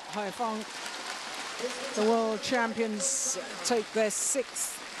Fu Haifeng, the world champions, take their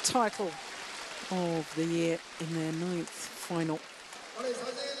 6th title of the year in their 9th final.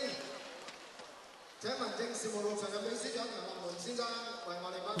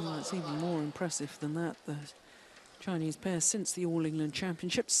 Well, it's even more impressive than that. The Chinese pair since the All England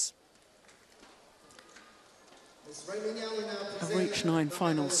Championships have reached 9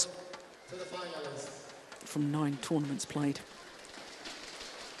 finals from 9 tournaments played.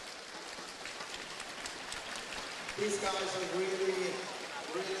 These guys are really,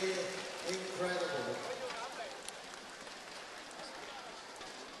 really incredible.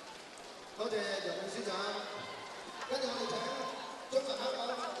 多謝楊永書長，跟住我哋請中文香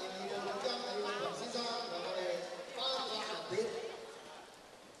港營業部總監李永強先生為我哋頒發文典。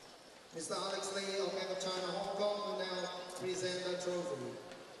Mr. Alex Lee of Bank of China Hong Kong will now present the trophy.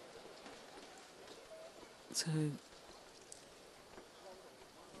 So,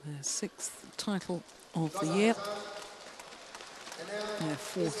 their 6th title of the year, their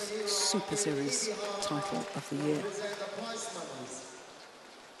 4th Super Series title of the year.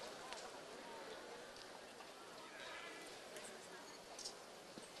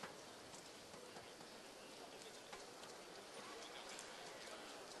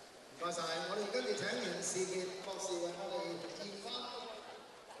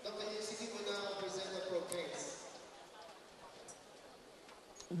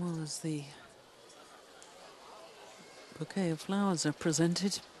 Well, as the bouquet of flowers are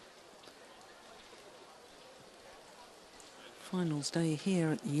presented, finals day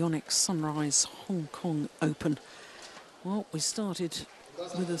here at the YONEX Sunrise Hong Kong Open. Well, we started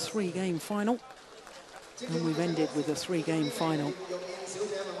with a 3-game final, and we've ended with a 3-game final.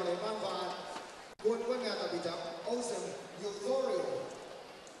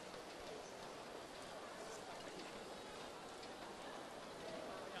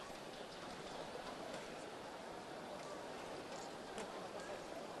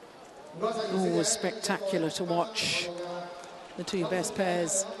 Always spectacular to watch the 2 best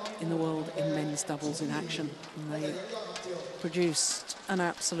pairs in the world in men's doubles in action. And they produced an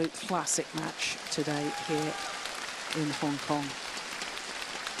absolute classic match today here in Hong Kong.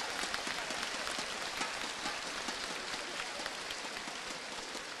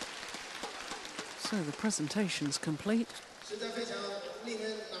 So the presentation's complete.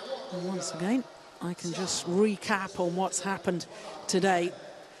 And once again, I can just recap on what's happened today.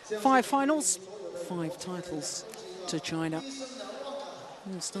 5 finals, 5 titles to China.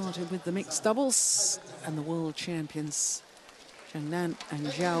 All started with the mixed doubles and the world champions Zhang Nan and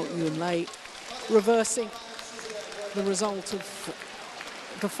Zhao Yunlei reversing the result of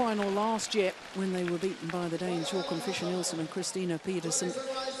the final last year when they were beaten by the Danes Joachim Fischer-Nielsen and Christina Pedersen.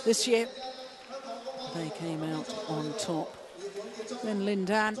 This year they came out on top. Then Lin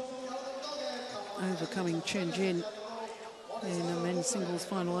Dan overcoming Chen Jin in a men's singles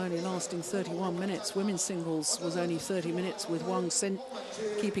final only lasting 31 minutes. Women's singles was only 30 minutes with Wang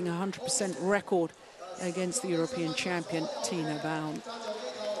keeping a 100% record against the European champion Tina Baum.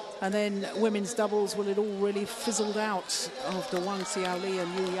 And then women's doubles, well, it all really fizzled out after Wang Xiaoli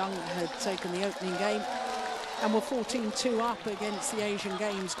and Yu Yang had taken the opening game and were 14-2 up against the Asian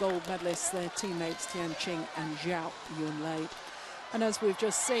Games gold medalists, their teammates Tian Qing and Zhao Yunlei. And as we've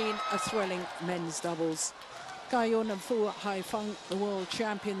just seen, a thrilling men's doubles. Cai Yun and Fu Haifeng, the world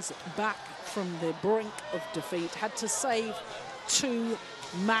champions, back from the brink of defeat, had to save 2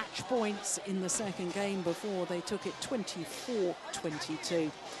 match points in the second game before they took it 24-22.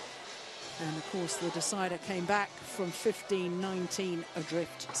 And of course the decider came back from 15-19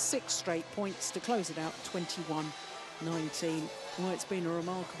 adrift, 6 straight points to close it out 21-19. Well, it's been a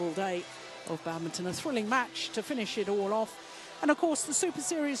remarkable day of badminton, a thrilling match to finish it all off. And of course the Super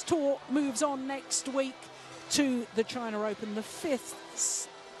Series tour moves on next week to the China Open, the 5th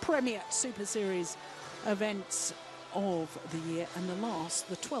premier Super Series event of the year, and the last,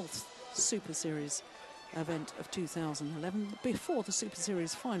 the 12th Super Series event of 2011, before the Super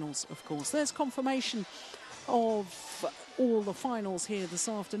Series finals, of course. There's confirmation of all the finals here this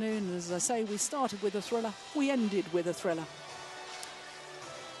afternoon. And as I say, we started with a thriller, we ended with a thriller.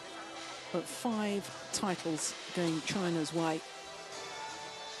 But 5 titles going China's way.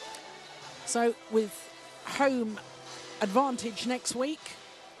 So with home advantage next week,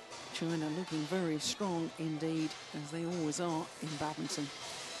 China looking very strong indeed, as they always are in badminton.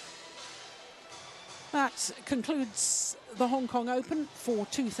 That concludes the Hong Kong Open for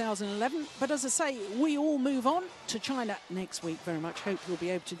 2011. But as I say, we all move on to China next week. Very much hope you'll be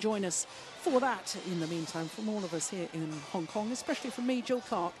able to join us for that. In the meantime, from all of us here in Hong Kong, especially from me, Jill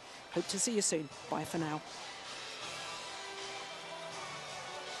Clark, hope to see you soon. Bye for now.